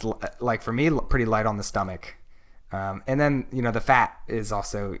 It's like for me, pretty light on the stomach. And then, the fat is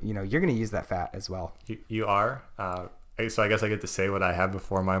also, you're going to use that fat as well. You are. So I guess I get to say what I have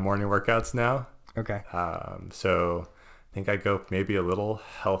before my morning workouts now. Okay. So I think I go maybe a little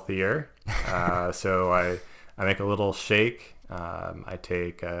healthier. So I make a little shake. I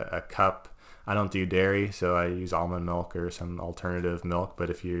take a cup. I don't do dairy, so I use almond milk or some alternative milk. But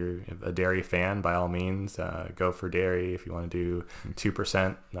if you're a dairy fan, by all means, go for dairy. If you want to do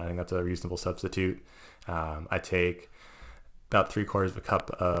 2%, I think that's a reasonable substitute. I take about 3/4 of a cup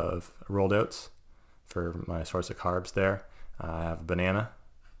of rolled oats for my source of carbs there. I have a banana,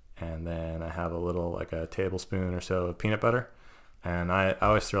 and then I have a little, like a tablespoon or so of peanut butter. And I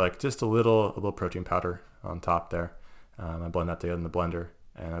always throw like just a little protein powder on top there. I blend that together in the blender,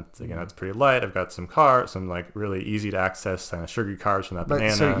 and that's pretty light. I've got some carbs, some like really easy to access kind of sugary carbs from that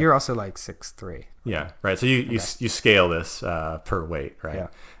banana. So you're also like 6'3". Yeah, right. So you scale this per weight, right?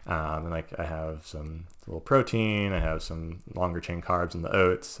 Yeah. And like I have some little protein, I have some longer chain carbs in the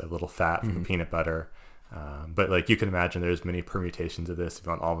oats, a little fat from the peanut butter. But like you can imagine, there's many permutations of this. If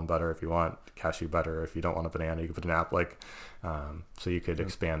you want almond butter, if you want cashew butter, if you don't want a banana, you can put an apple. So you could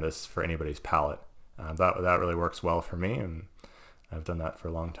expand this for anybody's palate. That really works well for me, and I've done that for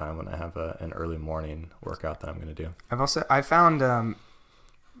a long time when I have an early morning workout that I'm going to do. I found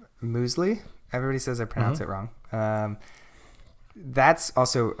muesli. Everybody says I pronounce it wrong. That's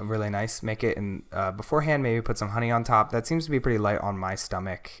also really nice. Make it in beforehand. Maybe put some honey on top. That seems to be pretty light on my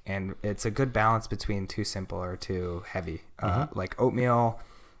stomach, and it's a good balance between too simple or too heavy. Like oatmeal,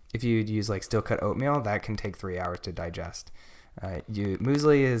 if you use like steel cut oatmeal, that can take 3 hours to digest.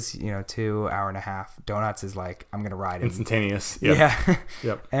 Muesli is 2 hour and a half. Donuts is like I'm gonna ride instantaneous. Yep. Yeah.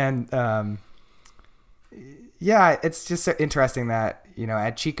 Yep. And it's just so interesting that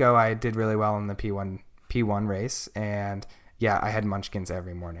at Chico I did really well in the P1 race, and I had munchkins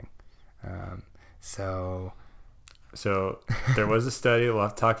every morning. So there was a study we'll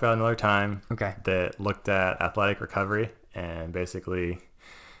have to talk about another time. Okay. That looked at athletic recovery, and basically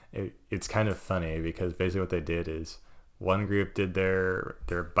it's kind of funny because basically what they did is one group did their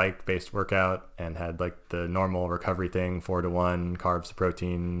bike-based workout and had like the normal recovery thing, 4-to-1 carbs to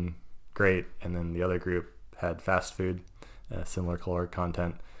protein, great, and then the other group had fast food, similar caloric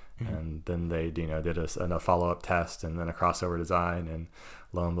content. And then they, did a follow-up test and then a crossover design, and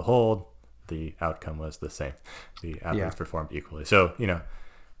lo and behold, the outcome was the same. The athletes performed equally. So,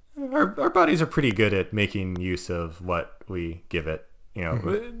 our bodies are pretty good at making use of what we give it. Are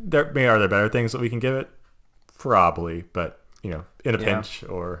there better things that we can give it? Probably, but in a pinch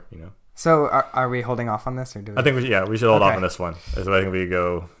or. So are we holding off on this, or do we? I think we should hold off on this one. So I think we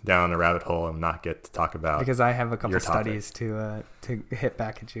go down the rabbit hole and not get to talk about, because I have a couple studies to hit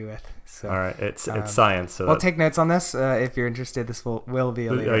back at you with. So all right, it's science. So we'll take notes on this if you're interested. This will be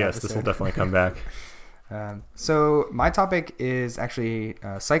a later episode. This will definitely come back. So my topic is actually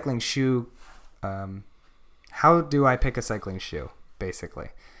cycling shoe. How do I pick a cycling shoe, basically?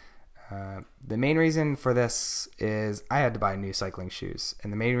 The main reason for this is I had to buy new cycling shoes.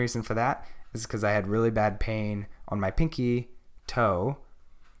 And the main reason for that is because I had really bad pain on my pinky toe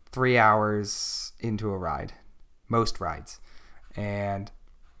 3 hours into a ride, most rides. And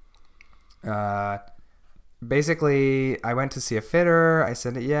basically I went to see a fitter. I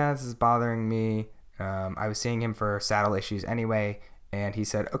said, this is bothering me. I was seeing him for saddle issues anyway. And he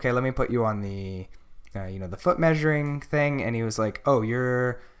said, okay, let me put you on the, the foot measuring thing. And he was like, oh,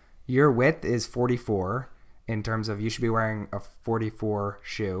 your width is 44 in terms of you should be wearing a 44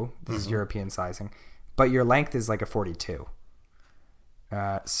 shoe. This is European sizing. But your length is like a 42.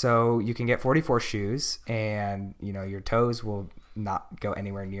 So you can get 44 shoes and, your toes will not go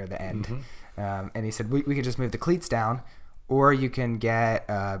anywhere near the end. And he said, we could just move the cleats down, or you can get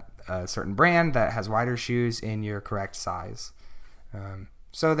a certain brand that has wider shoes in your correct size.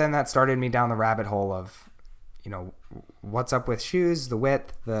 So then that started me down the rabbit hole of, what's up with shoes, the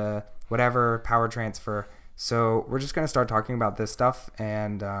width, the whatever, power transfer. So we're just going to start talking about this stuff.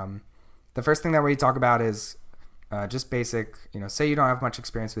 And the first thing that we talk about is just basic, say you don't have much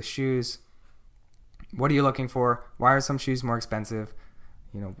experience with shoes. What are you looking for? Why are some shoes more expensive?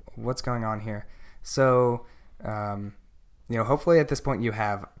 What's going on here? So, hopefully at this point you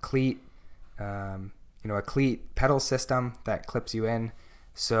have cleat, a cleat pedal system that clips you in.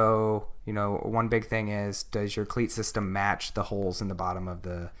 So, one big thing is, does your cleat system match the holes in the bottom of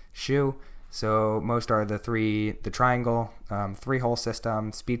the shoe? So most are the triangle, 3-hole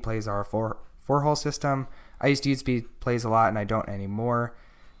system. Speed plays are a 4-hole system. I used to use speed plays a lot and I don't anymore.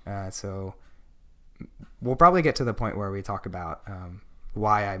 So we'll probably get to the point where we talk about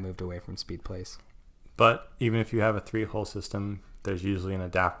why I moved away from speed plays. But even if you have a 3-hole system, there's usually an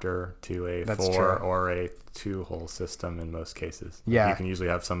adapter to a That's 4 true. or a 2-hole system in most cases. Yeah. You can usually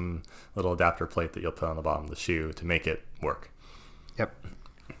have some little adapter plate that you'll put on the bottom of the shoe to make it work. Yep.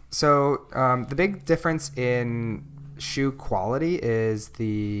 So the big difference in shoe quality is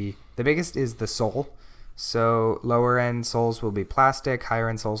the biggest is the sole. So lower end soles will be plastic, higher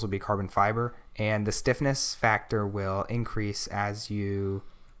end soles will be carbon fiber, and the stiffness factor will increase as you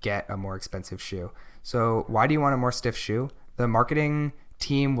get a more expensive shoe. So why do you want a more stiff shoe? The marketing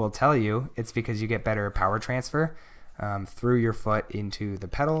team will tell you it's because you get better power transfer through your foot into the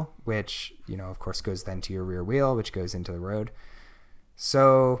pedal, which, of course goes then to your rear wheel, which goes into the road.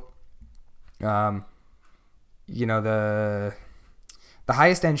 So, the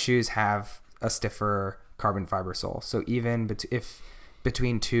highest end shoes have a stiffer carbon fiber sole. So even if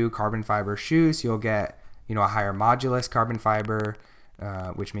between two carbon fiber shoes, you'll get, a higher modulus carbon fiber,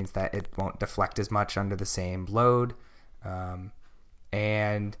 which means that it won't deflect as much under the same load.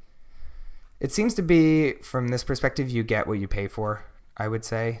 And it seems to be, from this perspective, you get what you pay for, I would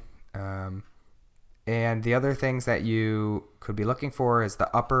say. And the other things that you could be looking for is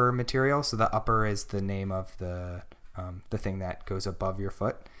the upper material. So the upper is the name of the thing that goes above your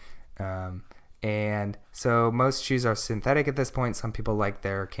foot. And so most shoes are synthetic at this point. Some people like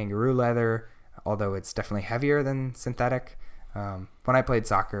their kangaroo leather, although it's definitely heavier than synthetic. When I played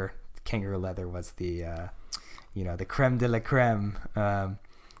soccer, kangaroo leather was the creme de la creme.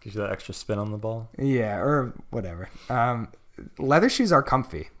 Gives you that extra spin on the ball. Yeah, or whatever. Leather shoes are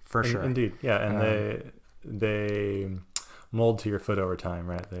comfy, for sure. Indeed, yeah, and they mold to your foot over time,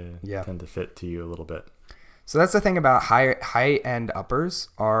 right? They tend to fit to you a little bit. So that's the thing about high-end uppers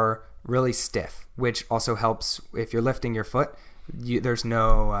are really stiff, which also helps if you're lifting your foot. There's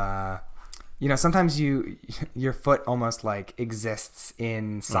no... sometimes your foot almost like exists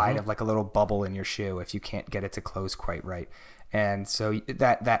inside of like a little bubble in your shoe if you can't get it to close quite right. And so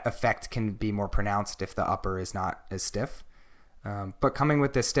that effect can be more pronounced if the upper is not as stiff. But coming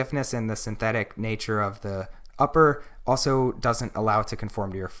with the stiffness and the synthetic nature of the upper also doesn't allow it to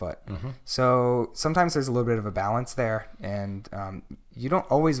conform to your foot. So sometimes there's a little bit of a balance there, and you don't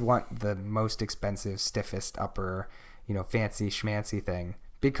always want the most expensive, stiffest upper, fancy schmancy thing.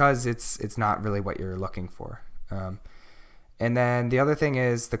 because it's not really what you're looking for. And then the other thing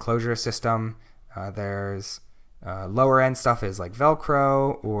is the closure system. There's lower end stuff is like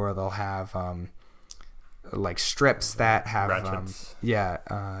Velcro, or they'll have like strips that have ratchets.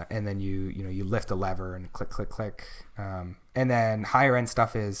 And then you lift a lever and click click click. And then higher end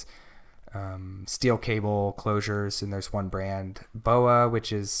stuff is steel cable closures, and there's one brand, BOA,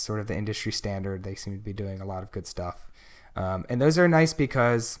 which is sort of the industry standard. They seem to be doing a lot of good stuff, and those are nice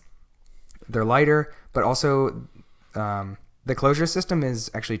because they're lighter, but also the closure system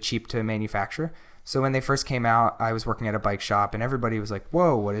is actually cheap to manufacture. So when they first came out, I was working at a bike shop, and everybody was like,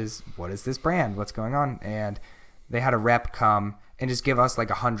 "Whoa, what is this brand? What's going on?" And they had a rep come and just give us like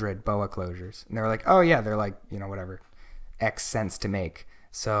 100 BOA closures, and they were like, "Oh yeah, they're like whatever, X cents to make.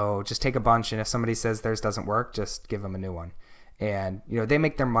 So just take a bunch, and if somebody says theirs doesn't work, just give them a new one." And they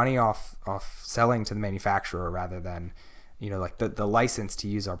make their money off selling to the manufacturer rather than like the license to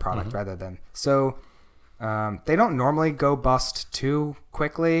use our product, mm-hmm. rather than so. They don't normally go bust too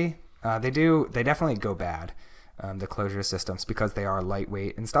quickly. They definitely go bad, the closure systems, because they are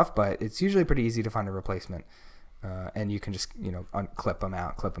lightweight and stuff, but it's usually pretty easy to find a replacement. And you can just, unclip them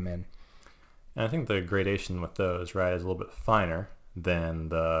out, clip them in. And I think the gradation with those, right, is a little bit finer than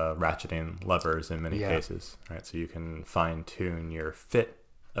the ratcheting levers in many cases, right? So you can fine tune your fit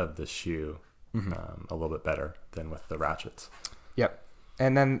of the shoe mm-hmm. A little bit better than with the ratchets. Yep.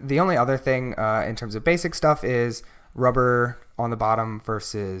 And then the only other thing in terms of basic stuff is rubber on the bottom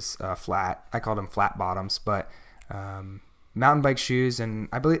versus flat. I call them flat bottoms, but mountain bike shoes, and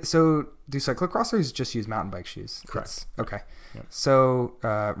I believe so. Do cyclocrossers just use mountain bike shoes? Correct. Okay. Yep. So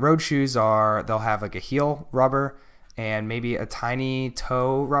road shoes they'll have like a heel rubber and maybe a tiny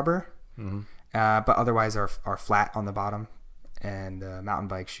toe rubber, mm-hmm. But otherwise are flat on the bottom. And mountain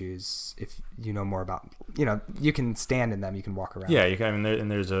bike shoes, if you know more about, you can stand in them, you can walk around. Yeah,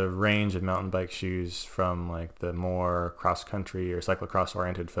 and there's a range of mountain bike shoes from like the more cross country or cyclocross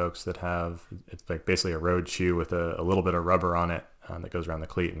oriented folks that have, it's like basically a road shoe with a little bit of rubber on it that goes around the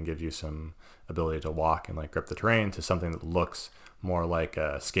cleat and gives you some ability to walk and like grip the terrain, to something that looks more like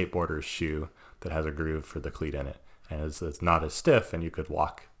a skateboarder's shoe that has a groove for the cleat in it, and it's not as stiff, and you could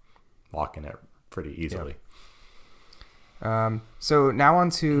walk in it pretty easily. Yeah. So now on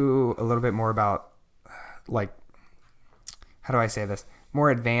to a little bit more about, like, how do I say this?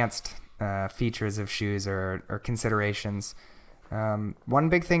 More advanced features of shoes or considerations. One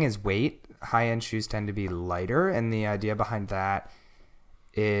big thing is weight. High-end shoes tend to be lighter, and the idea behind that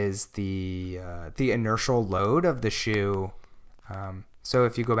is the inertial load of the shoe. So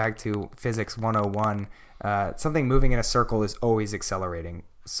if you go back to Physics 101, something moving in a circle is always accelerating.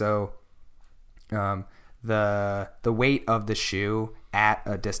 So the weight of the shoe at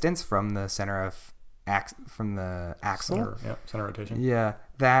a distance from the center of from the axle, center rotation. Yeah,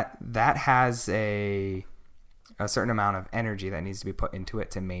 that has a certain amount of energy that needs to be put into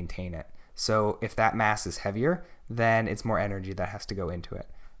it to maintain it. So if that mass is heavier, then it's more energy that has to go into it.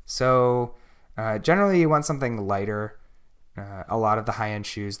 So generally, you want something lighter. A lot of the high-end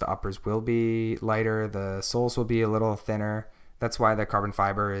shoes, the uppers will be lighter, the soles will be a little thinner. That's why the carbon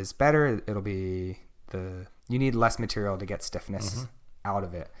fiber is better. It'll be you need less material to get stiffness mm-hmm. out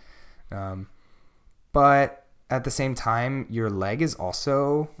of it. But at the same time, your leg is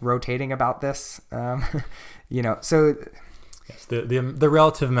also rotating about this. So yes, the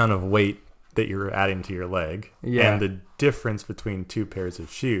relative amount of weight that you're adding to your leg and the difference between two pairs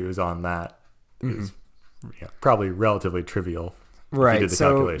of shoes on that mm-hmm. is probably relatively trivial. Right. If you did the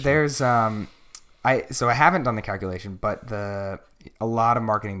calculation. There's I haven't done the calculation, but a lot of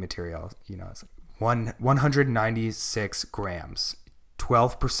marketing material, it's 196 grams,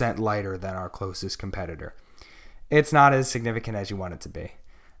 12% lighter than our closest competitor. It's not as significant as you want it to be.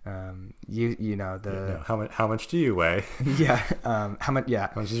 How much do you weigh? How much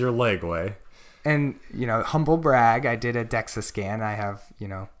does your leg weigh? And humble brag, I did a DEXA scan. I have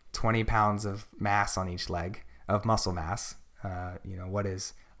 20 pounds of mass on each leg, of muscle mass. What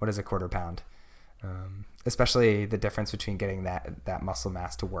is a quarter pound? Especially the difference between getting that muscle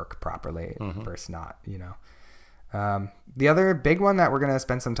mass to work properly mm-hmm. versus not. The other big one that we're going to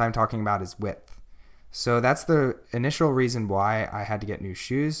spend some time talking about is width. So that's the initial reason why I had to get new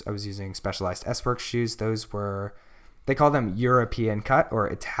shoes. I was using Specialized S-Works shoes. They call them European cut or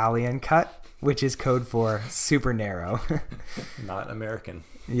Italian cut, which is code for super narrow. Not American.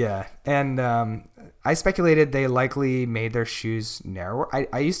 Yeah. And I speculated they likely made their shoes narrower.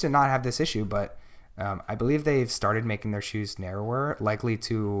 I used to not have this issue, but I believe they've started making their shoes narrower, likely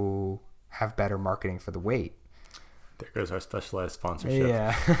to have better marketing for the weight. There goes our Specialized sponsorship.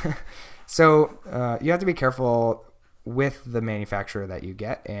 Yeah. So you have to be careful with the manufacturer that you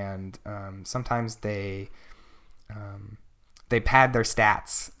get, and sometimes they pad their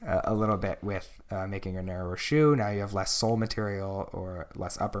stats a little bit with making a narrower shoe. Now you have less sole material or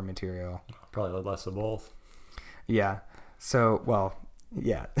less upper material. Probably less of both. Yeah. So, well,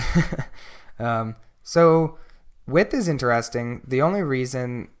 yeah. So width is interesting. The only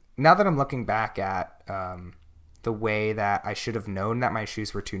reason, now that I'm looking back at the way that I should have known that my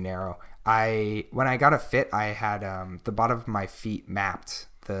shoes were too narrow, when I got a fit, I had the bottom of my feet mapped,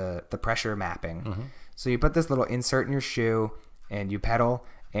 the pressure mapping. Mm-hmm. So you put this little insert in your shoe and you pedal,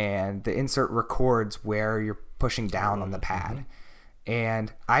 and the insert records where you're pushing down on the pad. Mm-hmm.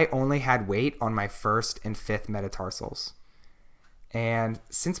 And I only had weight on my first and fifth metatarsals. And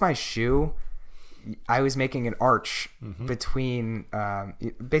since my shoe, I was making an arch between,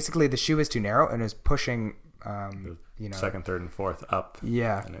 basically the shoe is too narrow and is pushing, second, third, and fourth up.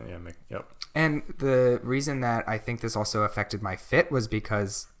 Yeah. And yep. And the reason that I think this also affected my fit was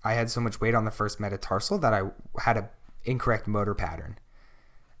because I had so much weight on the first metatarsal that I had an incorrect motor pattern.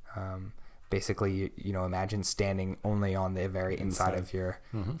 Basically, imagine standing only on the very inside of your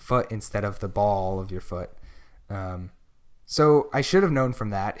foot instead of the ball of your foot. So I should have known from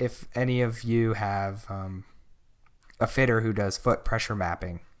that. If any of you have a fitter who does foot pressure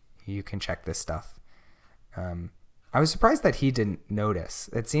mapping, you can check this stuff. I was surprised that he didn't notice.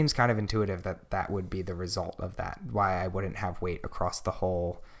 It seems kind of intuitive that would be the result of that, why I wouldn't have weight across the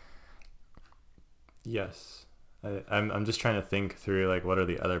whole. Yes. I'm just trying to think through, like, what are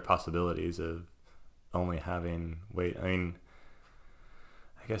the other possibilities of only having weight. I mean,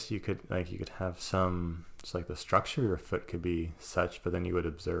 I guess you could have some, just like the structure of your foot could be such, but then you would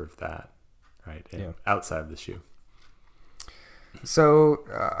observe that, right? Outside of the shoe. So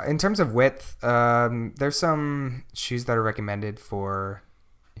in terms of width, there's some shoes that are recommended for,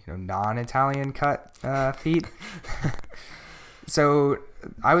 non-Italian cut feet. So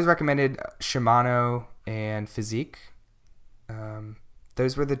I was recommended Shimano and Physique.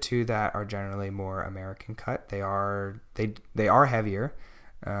 Those were the two that are generally more American cut. They are heavier.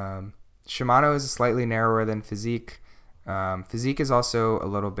 Shimano is slightly narrower than Physique. Physique is also a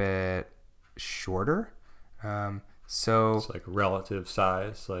little bit shorter. So it's like relative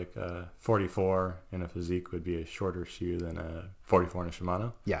size, like 44 in a Physique would be a shorter shoe than a 44 in a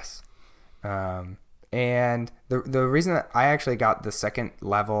Shimano. Yes. And the reason that I actually got the second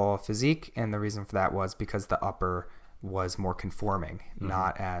level Physique, and the reason for that was because the upper was more conforming,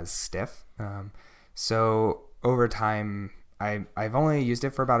 not as stiff. So over time, I've only used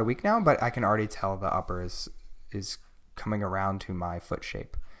it for about a week now, but I can already tell the upper is coming around to my foot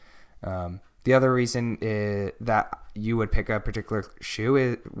shape. The other reason that you would pick a particular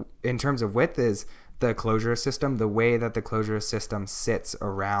shoe in terms of width is the closure system, the way that the closure system sits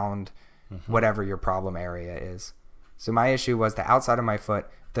around whatever your problem area is. So my issue was the outside of my foot,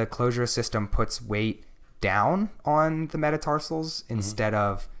 the closure system puts weight down on the metatarsals instead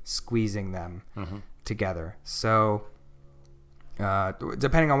of squeezing them together. So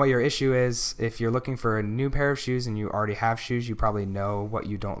depending on what your issue is, if you're looking for a new pair of shoes and you already have shoes, you probably know what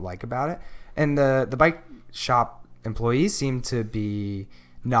you don't like about it. And the bike shop employees seem to be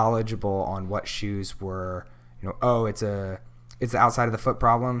knowledgeable on what shoes were, it's the outside of the foot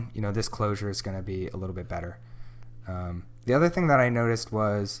problem. This closure is going to be a little bit better. The other thing that I noticed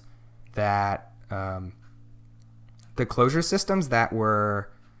was that the closure systems that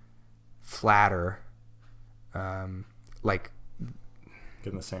were flatter, like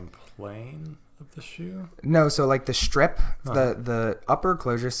in the same plane of the shoe? No, so like the strip, the upper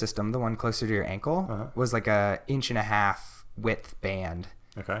closure system, the one closer to your ankle, was like 1.5 inch width band.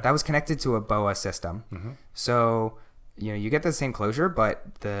 Okay. That was connected to a BOA system. So, you get the same closure,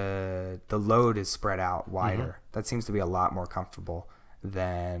 but the load is spread out wider. That seems to be a lot more comfortable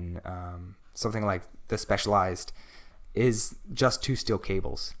than something like the Specialized is just 2 steel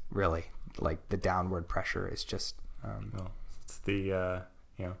cables, really. Like the downward pressure is just... it's the...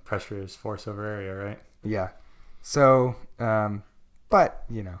 pressure is force over area, right? Yeah. So, but,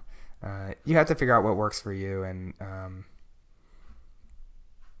 you have to figure out what works for you. And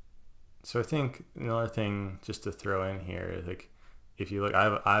so I think another thing just to throw in here is, like, if you look,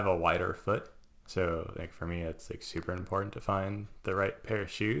 I have a wider foot. So, like, for me, it's like super important to find the right pair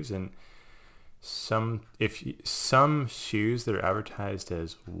of shoes. And some shoes that are advertised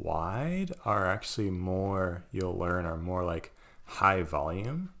as wide are actually more, you'll learn, are more like high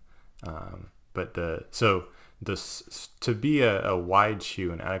volume, but to be a wide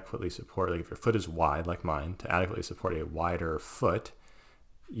shoe and adequately support, like if your foot is wide like mine, to adequately support a wider foot,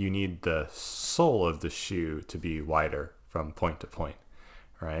 you need the sole of the shoe to be wider from point to point,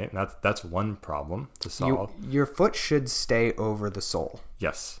 right? And that's one problem to solve. Your foot should stay over the sole.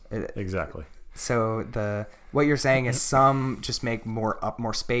 Yes, exactly. So what you're saying is some just make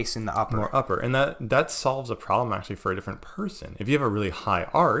more space in the upper. More upper. And that solves a problem actually for a different person. If you have a really high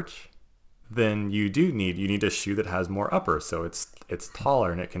arch, then you need a shoe that has more upper. So it's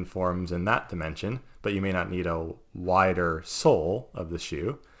taller and it conforms in that dimension, but you may not need a wider sole of the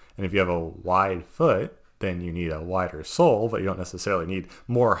shoe. And if you have a wide foot, then you need a wider sole, but you don't necessarily need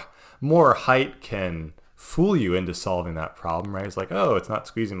more height can fool you into solving that problem, right? It's like, oh, it's not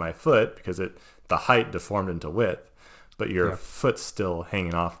squeezing my foot because the height deformed into width, but your foot's still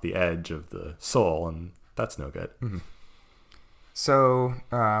hanging off the edge of the sole, and that's no good. Mm-hmm. So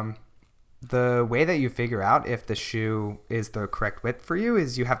the way that you figure out if the shoe is the correct width for you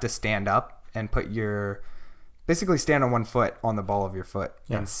is you have to stand up and basically stand on one foot on the ball of your foot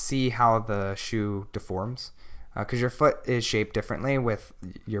and see how the shoe deforms, because your foot is shaped differently with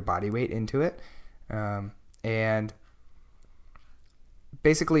your body weight into it. And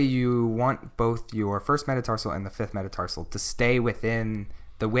basically you want both your first metatarsal and the fifth metatarsal to stay within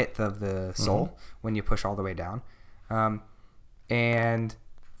the width of the sole when you push all the way down. And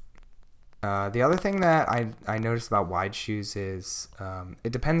the other thing that I noticed about wide shoes is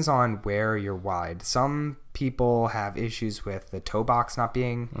it depends on where you're wide. Some people have issues with the toe box not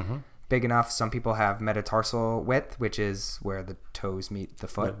being big enough. Some people have metatarsal width, which is where the toes meet the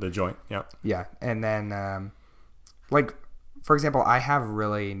foot. The joint, yeah. Yeah, and then like for example, I have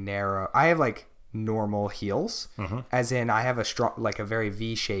like normal heels, as in I have a very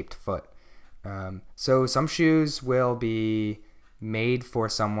V-shaped foot. So some shoes will be made for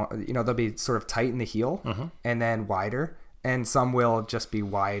someone, they'll be sort of tight in the heel and then wider, and some will just be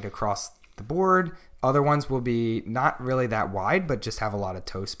wide across the board. Other ones will be not really that wide, but just have a lot of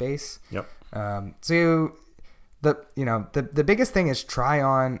toe space. Yep. So the biggest thing is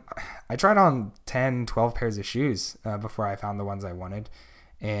I tried on 10, 12 pairs of shoes before I found the ones I wanted.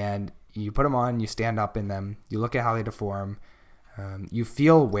 And you put them on, you stand up in them, you look at how they deform, you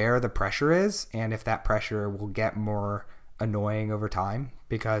feel where the pressure is, and if that pressure will get more annoying over time,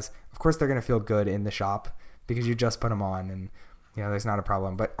 because of course they're going to feel good in the shop because you just put them on and there's not a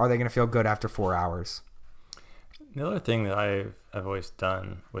problem, but are they going to feel good after 4 hours? The other thing that I've always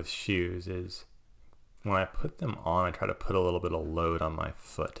done with shoes is when I put them on, I try to put a little bit of load on my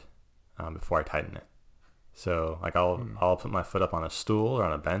foot before I tighten it. So like I'll put my foot up on a stool or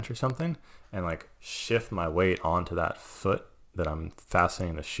on a bench or something and like shift my weight onto that foot that I'm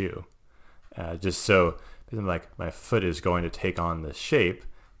fastening the shoe, just so like my foot is going to take on the shape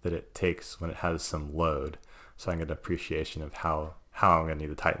that it takes when it has some load. So I get an appreciation of how I'm going to need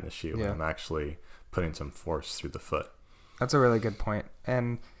to tighten the shoe when I'm actually putting some force through the foot. That's a really good point.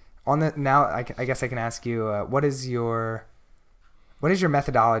 And now I guess I can ask you, what is your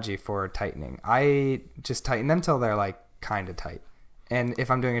methodology for tightening? I just tighten them till they're like kind of tight. And if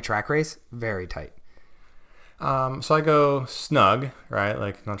I'm doing a track race, very tight. So I go snug, right?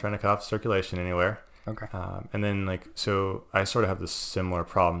 Like not trying to cut off circulation anywhere. Okay. And then so I sort of have this similar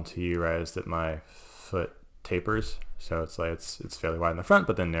problem to you, right? Is that my foot tapers. So it's like it's fairly wide in the front,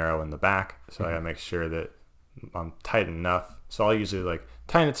 but then narrow in the back. So I gotta make sure that I'm tight enough. So I'll usually like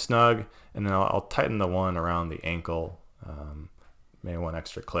tighten it snug, and then I'll tighten the one around the ankle, maybe one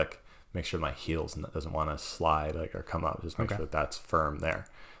extra click. Make sure my heels doesn't want to slide or come up. Just make sure that that's firm there.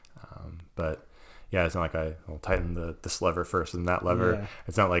 But yeah, it's not like I'll tighten this lever first and that lever. Yeah.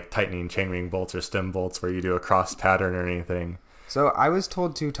 It's not like tightening chainring bolts or stem bolts where you do a cross pattern or anything. So I was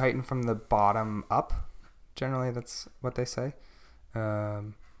told to tighten from the bottom up. Generally, that's what they say.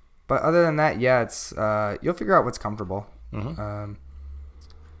 But other than that, it's you'll figure out what's comfortable.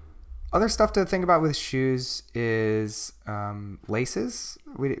 Other stuff to think about with shoes is laces.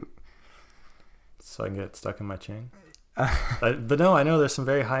 So I can get stuck in my chain. But no, I know there's some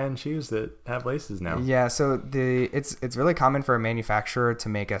very high-end shoes that have laces now. Yeah, so it's really common for a manufacturer to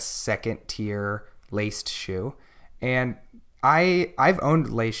make a second-tier laced shoe, and I've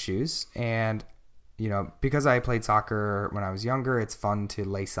owned lace shoes, and because I played soccer when I was younger, it's fun to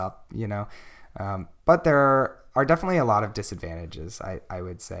lace up, but there are definitely a lot of disadvantages. I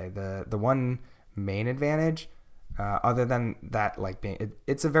would say the one main advantage, other than that, like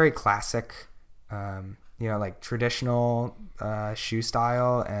it's a very classic, like traditional shoe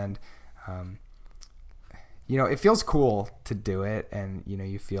style, and it feels cool to do it, and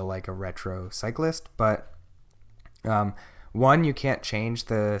you feel like a retro cyclist. But one, you can't change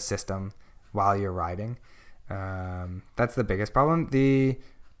the system while you're riding. That's the biggest problem.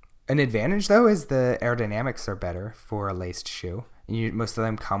 An advantage though is the aerodynamics are better for a laced shoe. Most of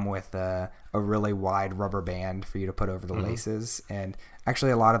them come with a really wide rubber band for you to put over the laces. And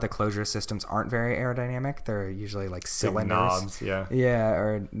actually, a lot of the closure systems aren't very aerodynamic. They're usually like cylinders. Big knobs, yeah. Yeah,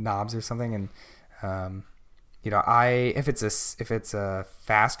 or knobs or something. And if it's a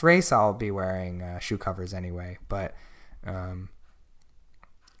fast race, I'll be wearing shoe covers anyway. But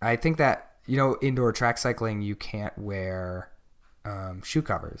I think that indoor track cycling, you can't wear shoe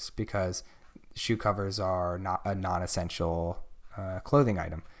covers because shoe covers are not a non-essential clothing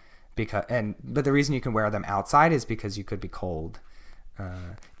item. But the reason you can wear them outside is because you could be cold,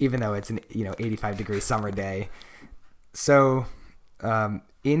 even though it's an 85-degree summer day. So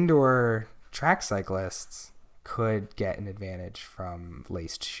indoor track cyclists could get an advantage from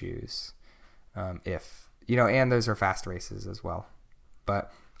laced shoes, if and those are fast races as well.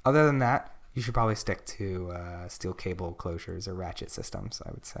 But other than that, you should probably stick to steel cable closures or ratchet systems,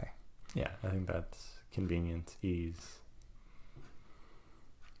 I would say. Yeah, I think that's convenient, ease.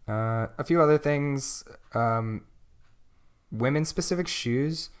 A few other things. Women's specific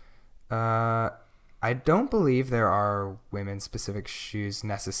shoes. I don't believe there are women's specific shoes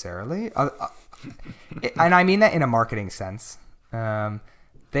necessarily. And I mean that in a marketing sense.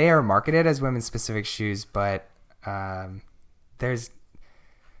 They are marketed as women's specific shoes, but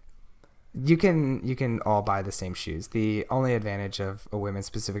you can all buy the same shoes. The only advantage of a women's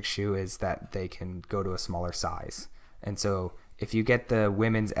specific shoe is that they can go to a smaller size. And so if you get the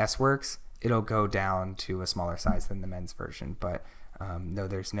women's S-Works, it'll go down to a smaller size than the men's version. But no,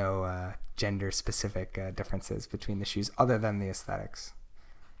 there's no gender-specific differences between the shoes other than the aesthetics.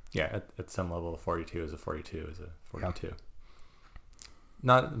 Yeah, at some level, a 42 is a 42 is a 42. Yeah.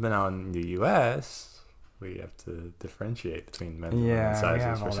 But now in the U.S., we have to differentiate between men's and women's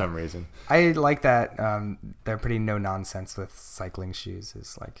sizes for some reason. I like that. They're pretty no-nonsense with cycling shoes.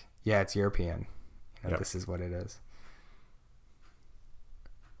 It's like, yeah, it's European. This is what it is.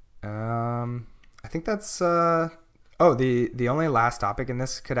 I think that's... the only last topic, and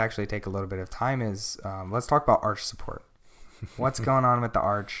this could actually take a little bit of time, is let's talk about arch support. What's going on with the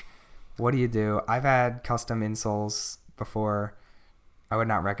arch? What do you do? I've had custom insoles before. I would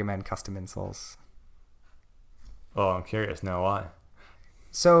not recommend custom insoles. Oh, I'm curious now. Why?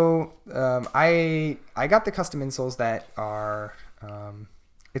 So I got the custom insoles that are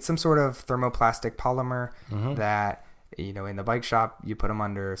it's some sort of thermoplastic polymer that in the bike shop you put them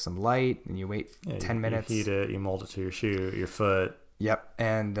under some light and you wait 10 minutes. You heat it, you mold it to your shoe, your foot. Yep,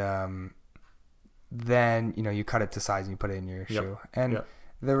 and then you cut it to size and you put it in your shoe. And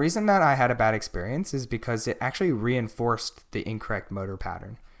the reason that I had a bad experience is because it actually reinforced the incorrect motor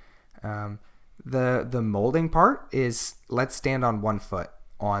pattern. The molding part is let's stand on one foot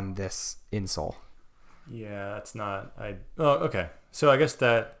on this insole. Yeah, that's not... okay. So I guess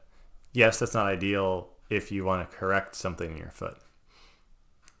that's not ideal if you want to correct something in your foot,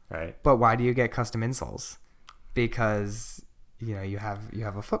 right? But why do you get custom insoles? Because you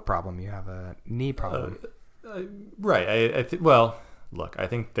have a foot problem, you have a knee problem. Right. Look, I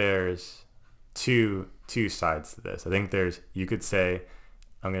think there's two sides to this. I think you could say,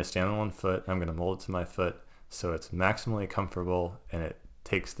 I'm going to stand on one foot, I'm going to mold it to my foot so it's maximally comfortable and it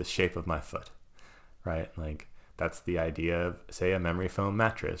takes the shape of my foot, right? Like that's the idea of, say, a memory foam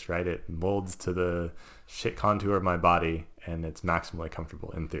mattress, right? It molds to the contour of my body and it's maximally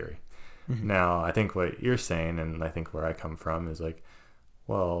comfortable in theory. Mm-hmm. Now, I think what you're saying, and I think where I come from, is like,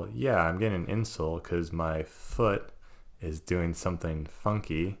 well, yeah, I'm getting an insole because my foot is doing something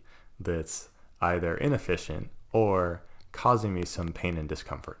funky that's either inefficient or causing me some pain and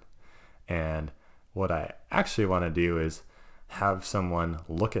discomfort. And what I actually want to do is have someone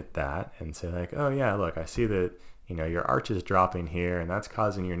look at that and say like, oh yeah, look, I see that, your arch is dropping here and that's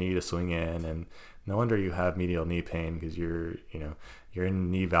causing your knee to swing in, and no wonder you have medial knee pain because you're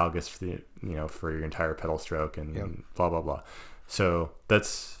in knee valgus for your entire pedal stroke and blah, blah, blah. So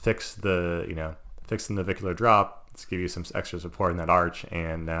let's fix the navicular drop. Let's give you some extra support in that arch,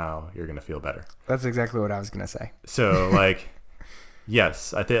 and now you're going to feel better. That's exactly what I was going to say. So,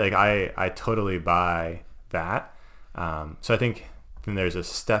 yes, I think, I totally buy that. So I think then there's a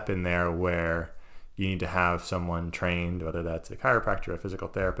step in there where you need to have someone trained, whether that's a chiropractor, a physical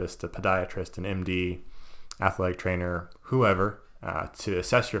therapist, a podiatrist, an MD, athletic trainer, whoever, to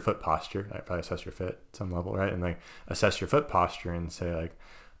assess your foot posture. I probably assess your foot at some level, right? And assess your foot posture and say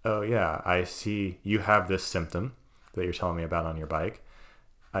oh yeah, I see you have this symptom that you're telling me about on your bike.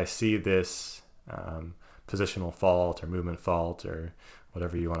 I see this positional fault or movement fault or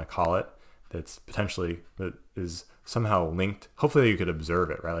whatever you want to call it that is somehow linked. Hopefully you could observe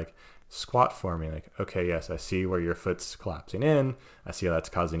it, right? Like squat for me, okay, yes, I see where your foot's collapsing in. I see how that's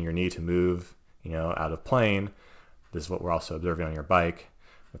causing your knee to move, out of plane. This is what we're also observing on your bike.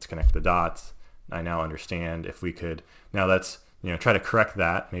 Let's connect the dots. I now understand if we could, now let's, try to correct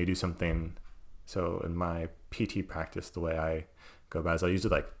that, maybe do something. So in my PT practice, the way I go about it is I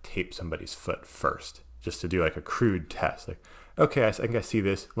usually like tape somebody's foot first, just to do like a crude test. Like, okay, I think I see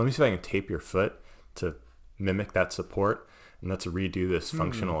this. Let me see if I can tape your foot to mimic that support, and let's redo this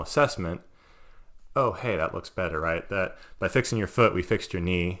functional assessment. Oh, hey, that looks better, right? That by fixing your foot, we fixed your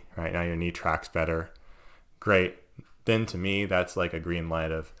knee, right? Now your knee tracks better. Great. Then to me, that's like a green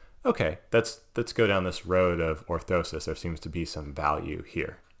light of, okay, let's go down this road of orthosis. There seems to be some value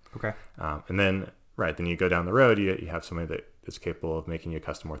here. Okay. And then, then you go down the road, you have somebody that is capable of making you a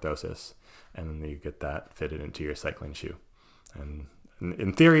custom orthosis, and then you get that fitted into your cycling shoe. And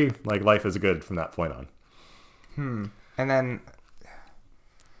in theory, like, life is good from that point on. And then,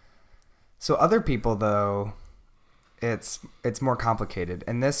 so other people though, it's more complicated.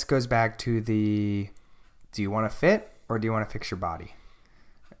 And this goes back to do you want to fit or do you want to fix your body?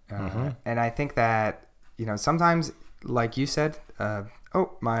 And I think that, sometimes, like you said, I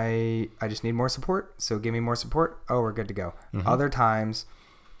just need more support, so give me more support. Oh, we're good to go. Other times,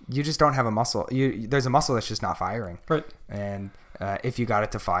 you just don't have a muscle. There's a muscle that's just not firing. Right. And if you got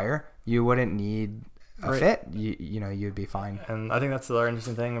it to fire, you wouldn't need a fit. You'd be fine. And I think that's the other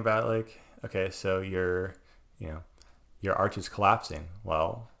interesting thing about, like, okay, so your arch is collapsing.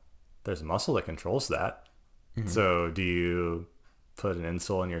 Well, there's a muscle that controls that. So do you put an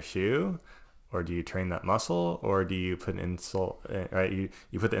insole in your shoe, or do you train that muscle, or do you put an insole, right?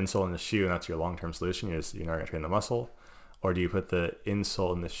 You put the insole in the shoe and that's your long-term solution. You're not going to train the muscle. Or do you put the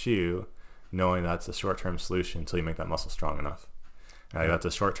insole in the shoe knowing that's a short-term solution until you make that muscle strong enough? Right? That's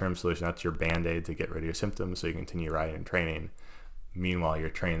a short-term solution. That's your Band-Aid to get rid of your symptoms so you continue riding and training. Meanwhile, you're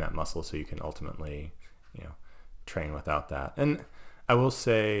training that muscle so you can ultimately, train without that. And I will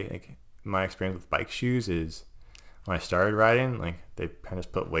say, like, my experience with bike shoes is, when I started riding, like, they kind of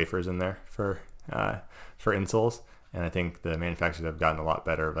just put wafers in there for insoles, and I think the manufacturers have gotten a lot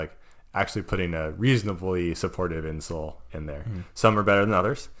better, like, actually putting a reasonably supportive insole in there. Some are better than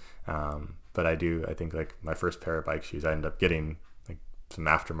others, but I think, like, my first pair of bike shoes, I ended up getting, like, some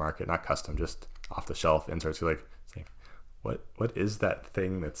aftermarket, not custom, just off the shelf inserts. You're like, what is that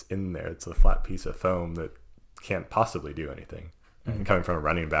thing that's in there? It's a flat piece of foam that can't possibly do anything. And coming from a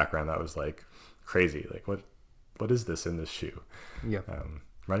running background, that was like crazy. Like, what is this in this shoe? Yeah.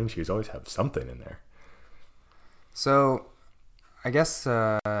 Running shoes always have something in there. So I guess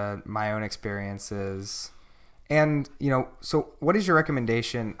my own experiences, and, so what is your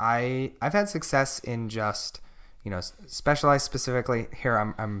recommendation? I've had success in just, Specialized specifically. Here,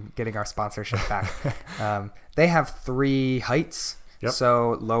 I'm getting our sponsorship back. They have 3 heights. Yep.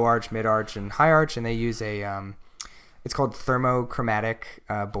 So low arch, mid arch, and high arch, and they use it's called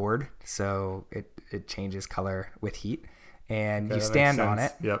thermochromatic board. So it changes color with heat, and you stand on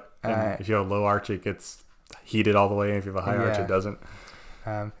it. Yep. And if you have a low arch, it gets heated all the way. If you have a high arch, it doesn't.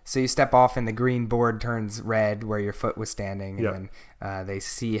 So you step off and the green board turns red where your foot was standing, and then they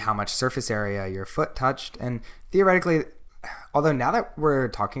see how much surface area your foot touched. And theoretically, although now that we're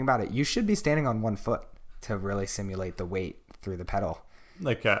talking about it, you should be standing on one foot to really simulate the weight through the pedal.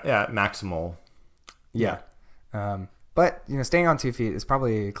 Like, maximal. Yeah. But, staying on 2 feet is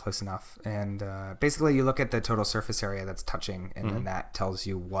probably close enough. And basically you look at the total surface area that's touching, and then that tells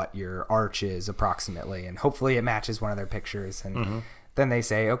you what your arch is approximately. And hopefully it matches one of their pictures. And then they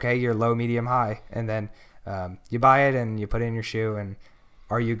say, okay, you're low, medium, high. And then you buy it and you put it in your shoe. And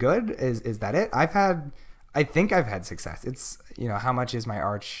are you good? Is that it? I think I've had success. It's, how much is my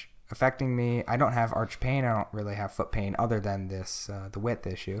arch affecting me? I don't have arch pain. I don't really have foot pain other than this, the width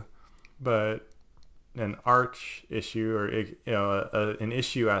issue. But an arch issue, or an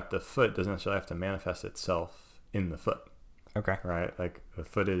issue at the foot, doesn't necessarily have to manifest itself in the foot. Okay. Right? Like, the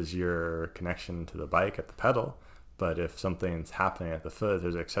foot is your connection to the bike at the pedal, but if something's happening at the foot,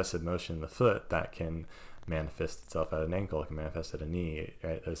 there's excessive motion in the foot that can manifest itself at an ankle, it can manifest at a knee,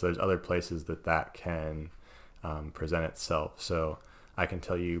 right? So there's other places that can present itself. So I can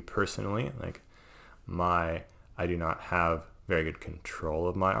tell you personally, like, I do not have very good control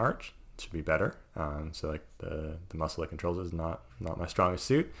of my arch. It should be better. So, like, the muscle that controls it is not my strongest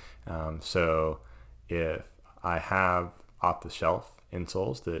suit. So if I have off the shelf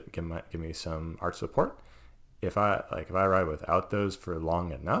insoles that give me some arch support, if I ride without those for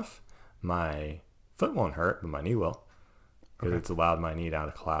long enough, my foot won't hurt, but my knee will, because it's allowed my knee now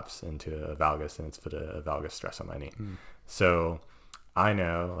to collapse into a valgus, and it's put a valgus stress on my knee. So I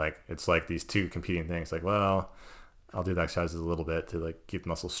know, like, it's like these two competing things. Like, well, I'll do the exercises a little bit to, like, keep the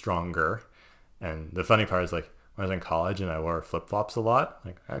muscle stronger. And the funny part is, like, when I was in college and I wore flip-flops a lot,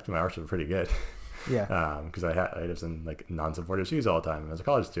 like, actually my arches were pretty good. Yeah. Because I was in like non-supportive shoes all the time as a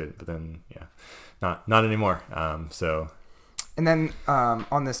college student, but then not anymore. And then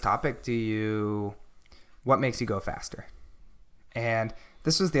on this topic, what makes you go faster? And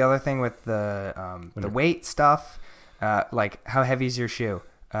this was the other thing with the weight stuff. Like, how heavy is your shoe?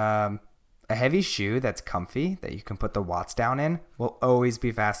 A heavy shoe that's comfy, that you can put the watts down in, will always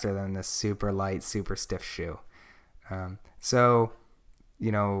be faster than this super light, super stiff shoe. So,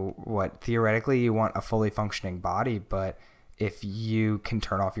 theoretically you want a fully functioning body, but if you can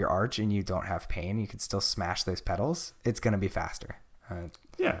turn off your arch and you don't have pain, you can still smash those pedals, it's going to be faster.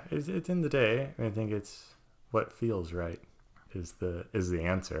 It's in the day. I think it's what feels right is the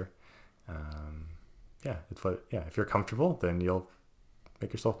answer. If you're comfortable, then you'll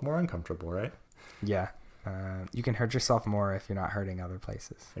make yourself more uncomfortable, right? Yeah. You can hurt yourself more if you're not hurting other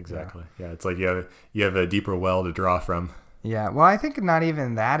places. Exactly. Yeah. It's like you have a deeper well to draw from. Yeah. Well, I think not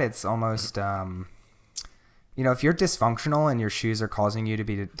even that. It's almost, if you're dysfunctional and your shoes are causing you to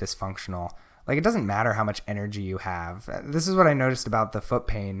be dysfunctional, like, it doesn't matter how much energy you have. This is what I noticed about the foot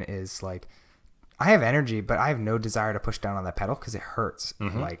pain is, like, I have energy, but I have no desire to push down on that pedal because it hurts.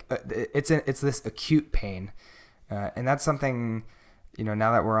 Mm-hmm. Like, it's this acute pain. And that's something,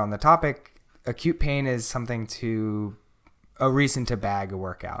 now that we're on the topic, acute pain is a reason to bag a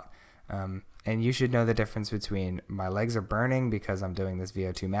workout. And you should know the difference between my legs are burning because I'm doing this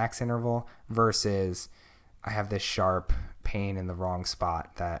VO2 max interval versus I have this sharp pain in the wrong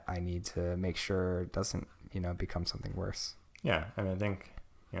spot that I need to make sure doesn't, become something worse. Yeah. I mean, I think,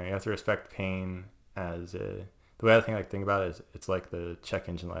 you have to respect pain as the way I think about it is it's like the check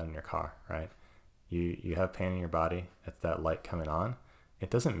engine light on your car, right? You have pain in your body. It's that light coming on. It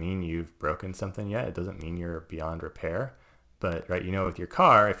doesn't mean you've broken something yet. It doesn't mean you're beyond repair. But, right, with your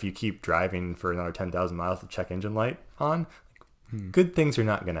car, if you keep driving for another 10,000 miles with the check engine light on, good things are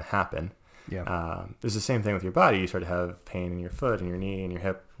not going to happen. Yeah. It's the same thing with your body. You start to have pain in your foot and your knee and your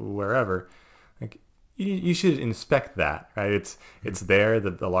hip, wherever. Like, you should inspect that, right? It's there.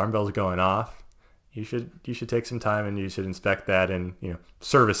 The alarm bell's going off. You should take some time and you should inspect that and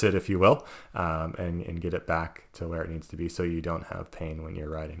service it, if you will, and get it back to where it needs to be so you don't have pain when you're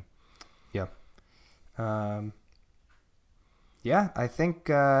riding. Yeah. I think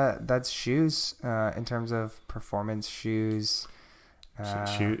that's shoes in terms of performance shoes.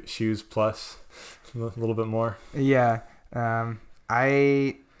 Shoes plus a little bit more. Yeah.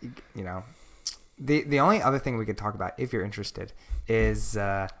 The only other thing we could talk about, if you're interested, is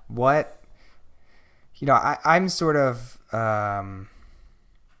I'm sort of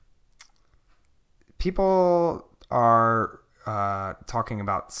people are talking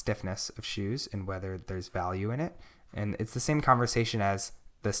about stiffness of shoes and whether there's value in it. And it's the same conversation as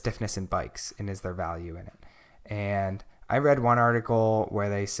the stiffness in bikes and is there value in it. And I read one article where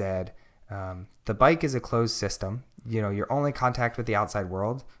they said the bike is a closed system. Your only contact with the outside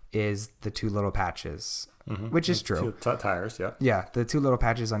world is the two little patches, which is true. Two tires, yeah. Yeah, the two little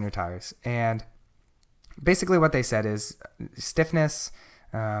patches on your tires. And basically what they said is stiffness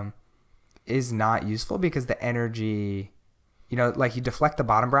is not useful because the energy, like you deflect the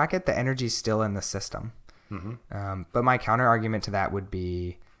bottom bracket, the energy is still in the system. Mm-hmm. But my counter argument to that would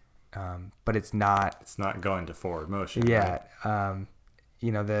be, but it's not. It's not going to forward motion. Yeah. Right?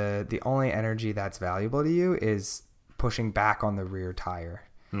 The only energy that's valuable to you is pushing back on the rear tire.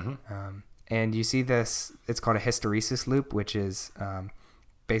 Mm-hmm. And you see this. It's called a hysteresis loop, which is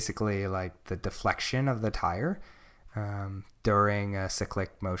basically like the deflection of the tire during a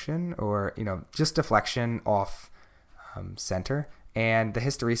cyclic motion, or just deflection off center. And the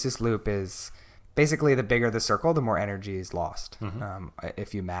hysteresis loop is basically the bigger the circle, the more energy is lost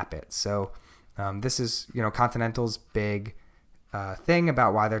if you map it. So this is Continental's big thing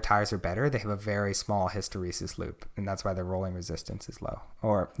about why their tires are better. They have a very small hysteresis loop, and that's why their rolling resistance is low.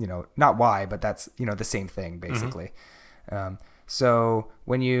 Or not why, but that's the same thing basically. Mm-hmm. So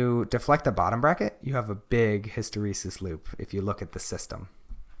when you deflect the bottom bracket, you have a big hysteresis loop if you look at the system.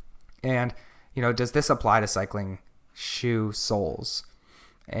 And does this apply to cycling shoe soles?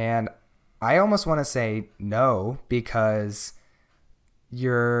 And I almost want to say no, because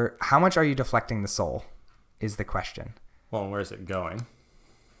how much are you deflecting the sole is the question. Well, and where's it going?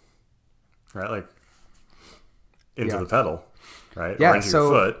 Right? Like into the pedal, right? Yeah. Or into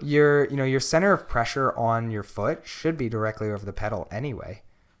so your foot. your center of pressure on your foot should be directly over the pedal anyway.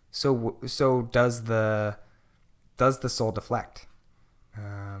 So does the sole deflect?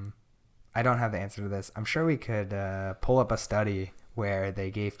 I don't have the answer to this. I'm sure we could pull up a study where they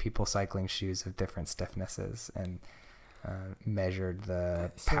gave people cycling shoes of different stiffnesses and measured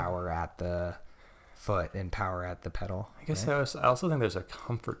the power at the foot and power at the pedal. I guess right? I also think there's a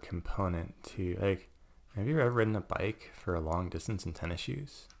comfort component to, like, have you ever ridden a bike for a long distance in tennis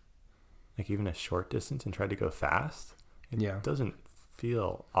shoes? Like even a short distance and tried to go fast? It Yeah. doesn't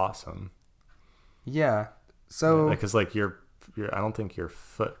feel awesome. Yeah. So Because like I don't think your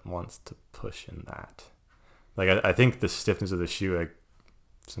foot wants to push in that. Like I think the stiffness of the shoe like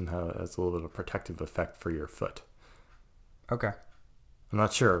somehow has a little bit of a protective effect for your foot. okay. I'm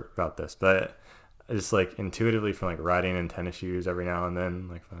not sure about this, but I just like intuitively from like riding in tennis shoes every now and then,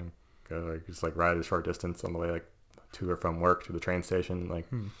 like if I go like just like ride a short distance on the way like to or from work to the train station, like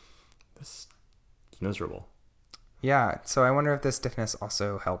this is miserable. Yeah. So I wonder if this stiffness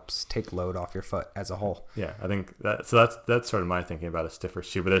also helps take load off your foot as a whole. Yeah, I think that's sort of my thinking about a stiffer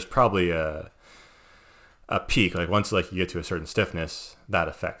shoe, but there's probably a peak. Like once like you get to a certain stiffness, that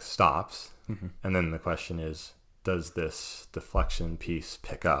effect stops. And then the question is, does this deflection piece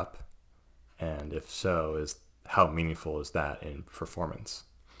pick up? And if so, is how meaningful is that in performance?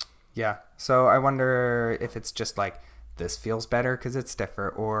 Yeah. So I wonder if it's just like this feels better because it's stiffer,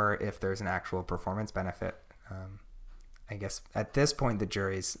 or if there's an actual performance benefit. I guess at this point the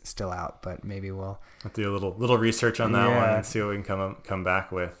jury's still out, but maybe we'll do a little research on that one Yeah. and see what we can come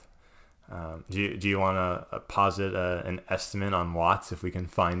back with. Do you want to posit an estimate on watts if we can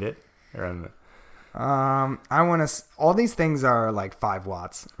find it? Or I want to. All these things are like 5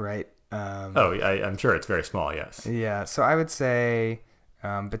 watts, right? I'm sure it's very small. Yes. Yeah. So I would say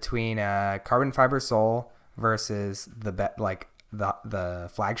between a carbon fiber sole versus the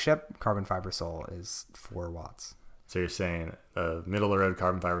flagship carbon fiber sole is 4 watts. So you're saying middle of the road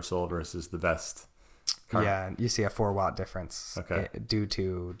carbon fiber sole versus the best. Yeah, you see a 4 watt difference. Okay. Due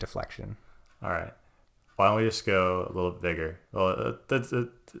to deflection. All right. Why don't we just go a little bit bigger? Well,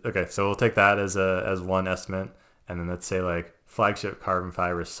 okay. So we'll take that as one estimate, and then let's say like flagship carbon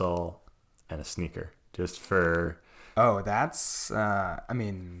fiber sole and a sneaker, just for. Oh, that's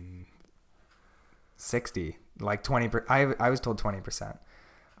 60, like 20. I was told 20%.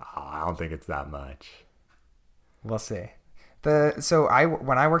 I don't think it's that much. We'll see.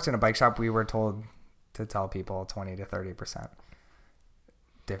 When I worked in a bike shop, we were told to tell people 20 to 30%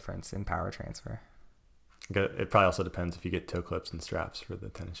 difference in power transfer. It probably also depends if you get toe clips and straps for the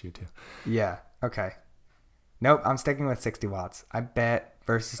tennis shoe too. Yeah. Okay. Nope. I'm sticking with 60 watts. I bet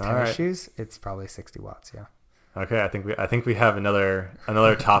versus tennis shoes, it's probably 60 watts. Yeah. Okay. I think we have another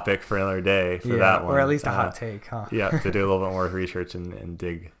topic for another day for that one, or at least a hot take, huh? Yeah, to do a little bit more research and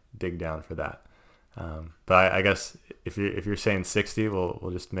dig down for that. But I guess if you're saying 60,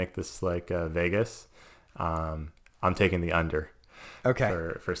 we'll just make this like Vegas. I'm taking the under.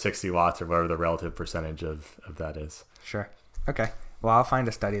 Okay. For 60 watts or whatever the relative percentage of that is. Sure. Okay. Well, I'll find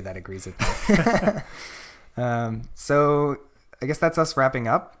a study that agrees with me. So I guess that's us wrapping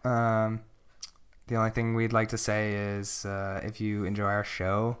up. The only thing we'd like to say is if you enjoy our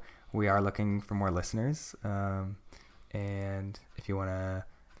show, we are looking for more listeners. And if you want to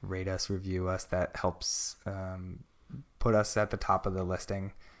rate us, review us, that helps put us at the top of the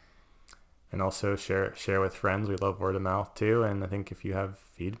listing. And also share with friends. We love word of mouth too. And I think if you have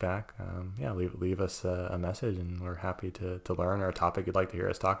feedback, leave us a message, and we're happy to learn, or a topic you'd like to hear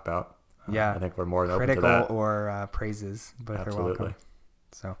us talk about. I think we're more than open to that. Critical or praises, both are welcome.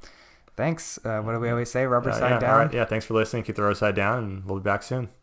 So thanks. What do we always say? Rubber side down. All right. Yeah. Thanks for listening. Keep the road side down, and we'll be back soon.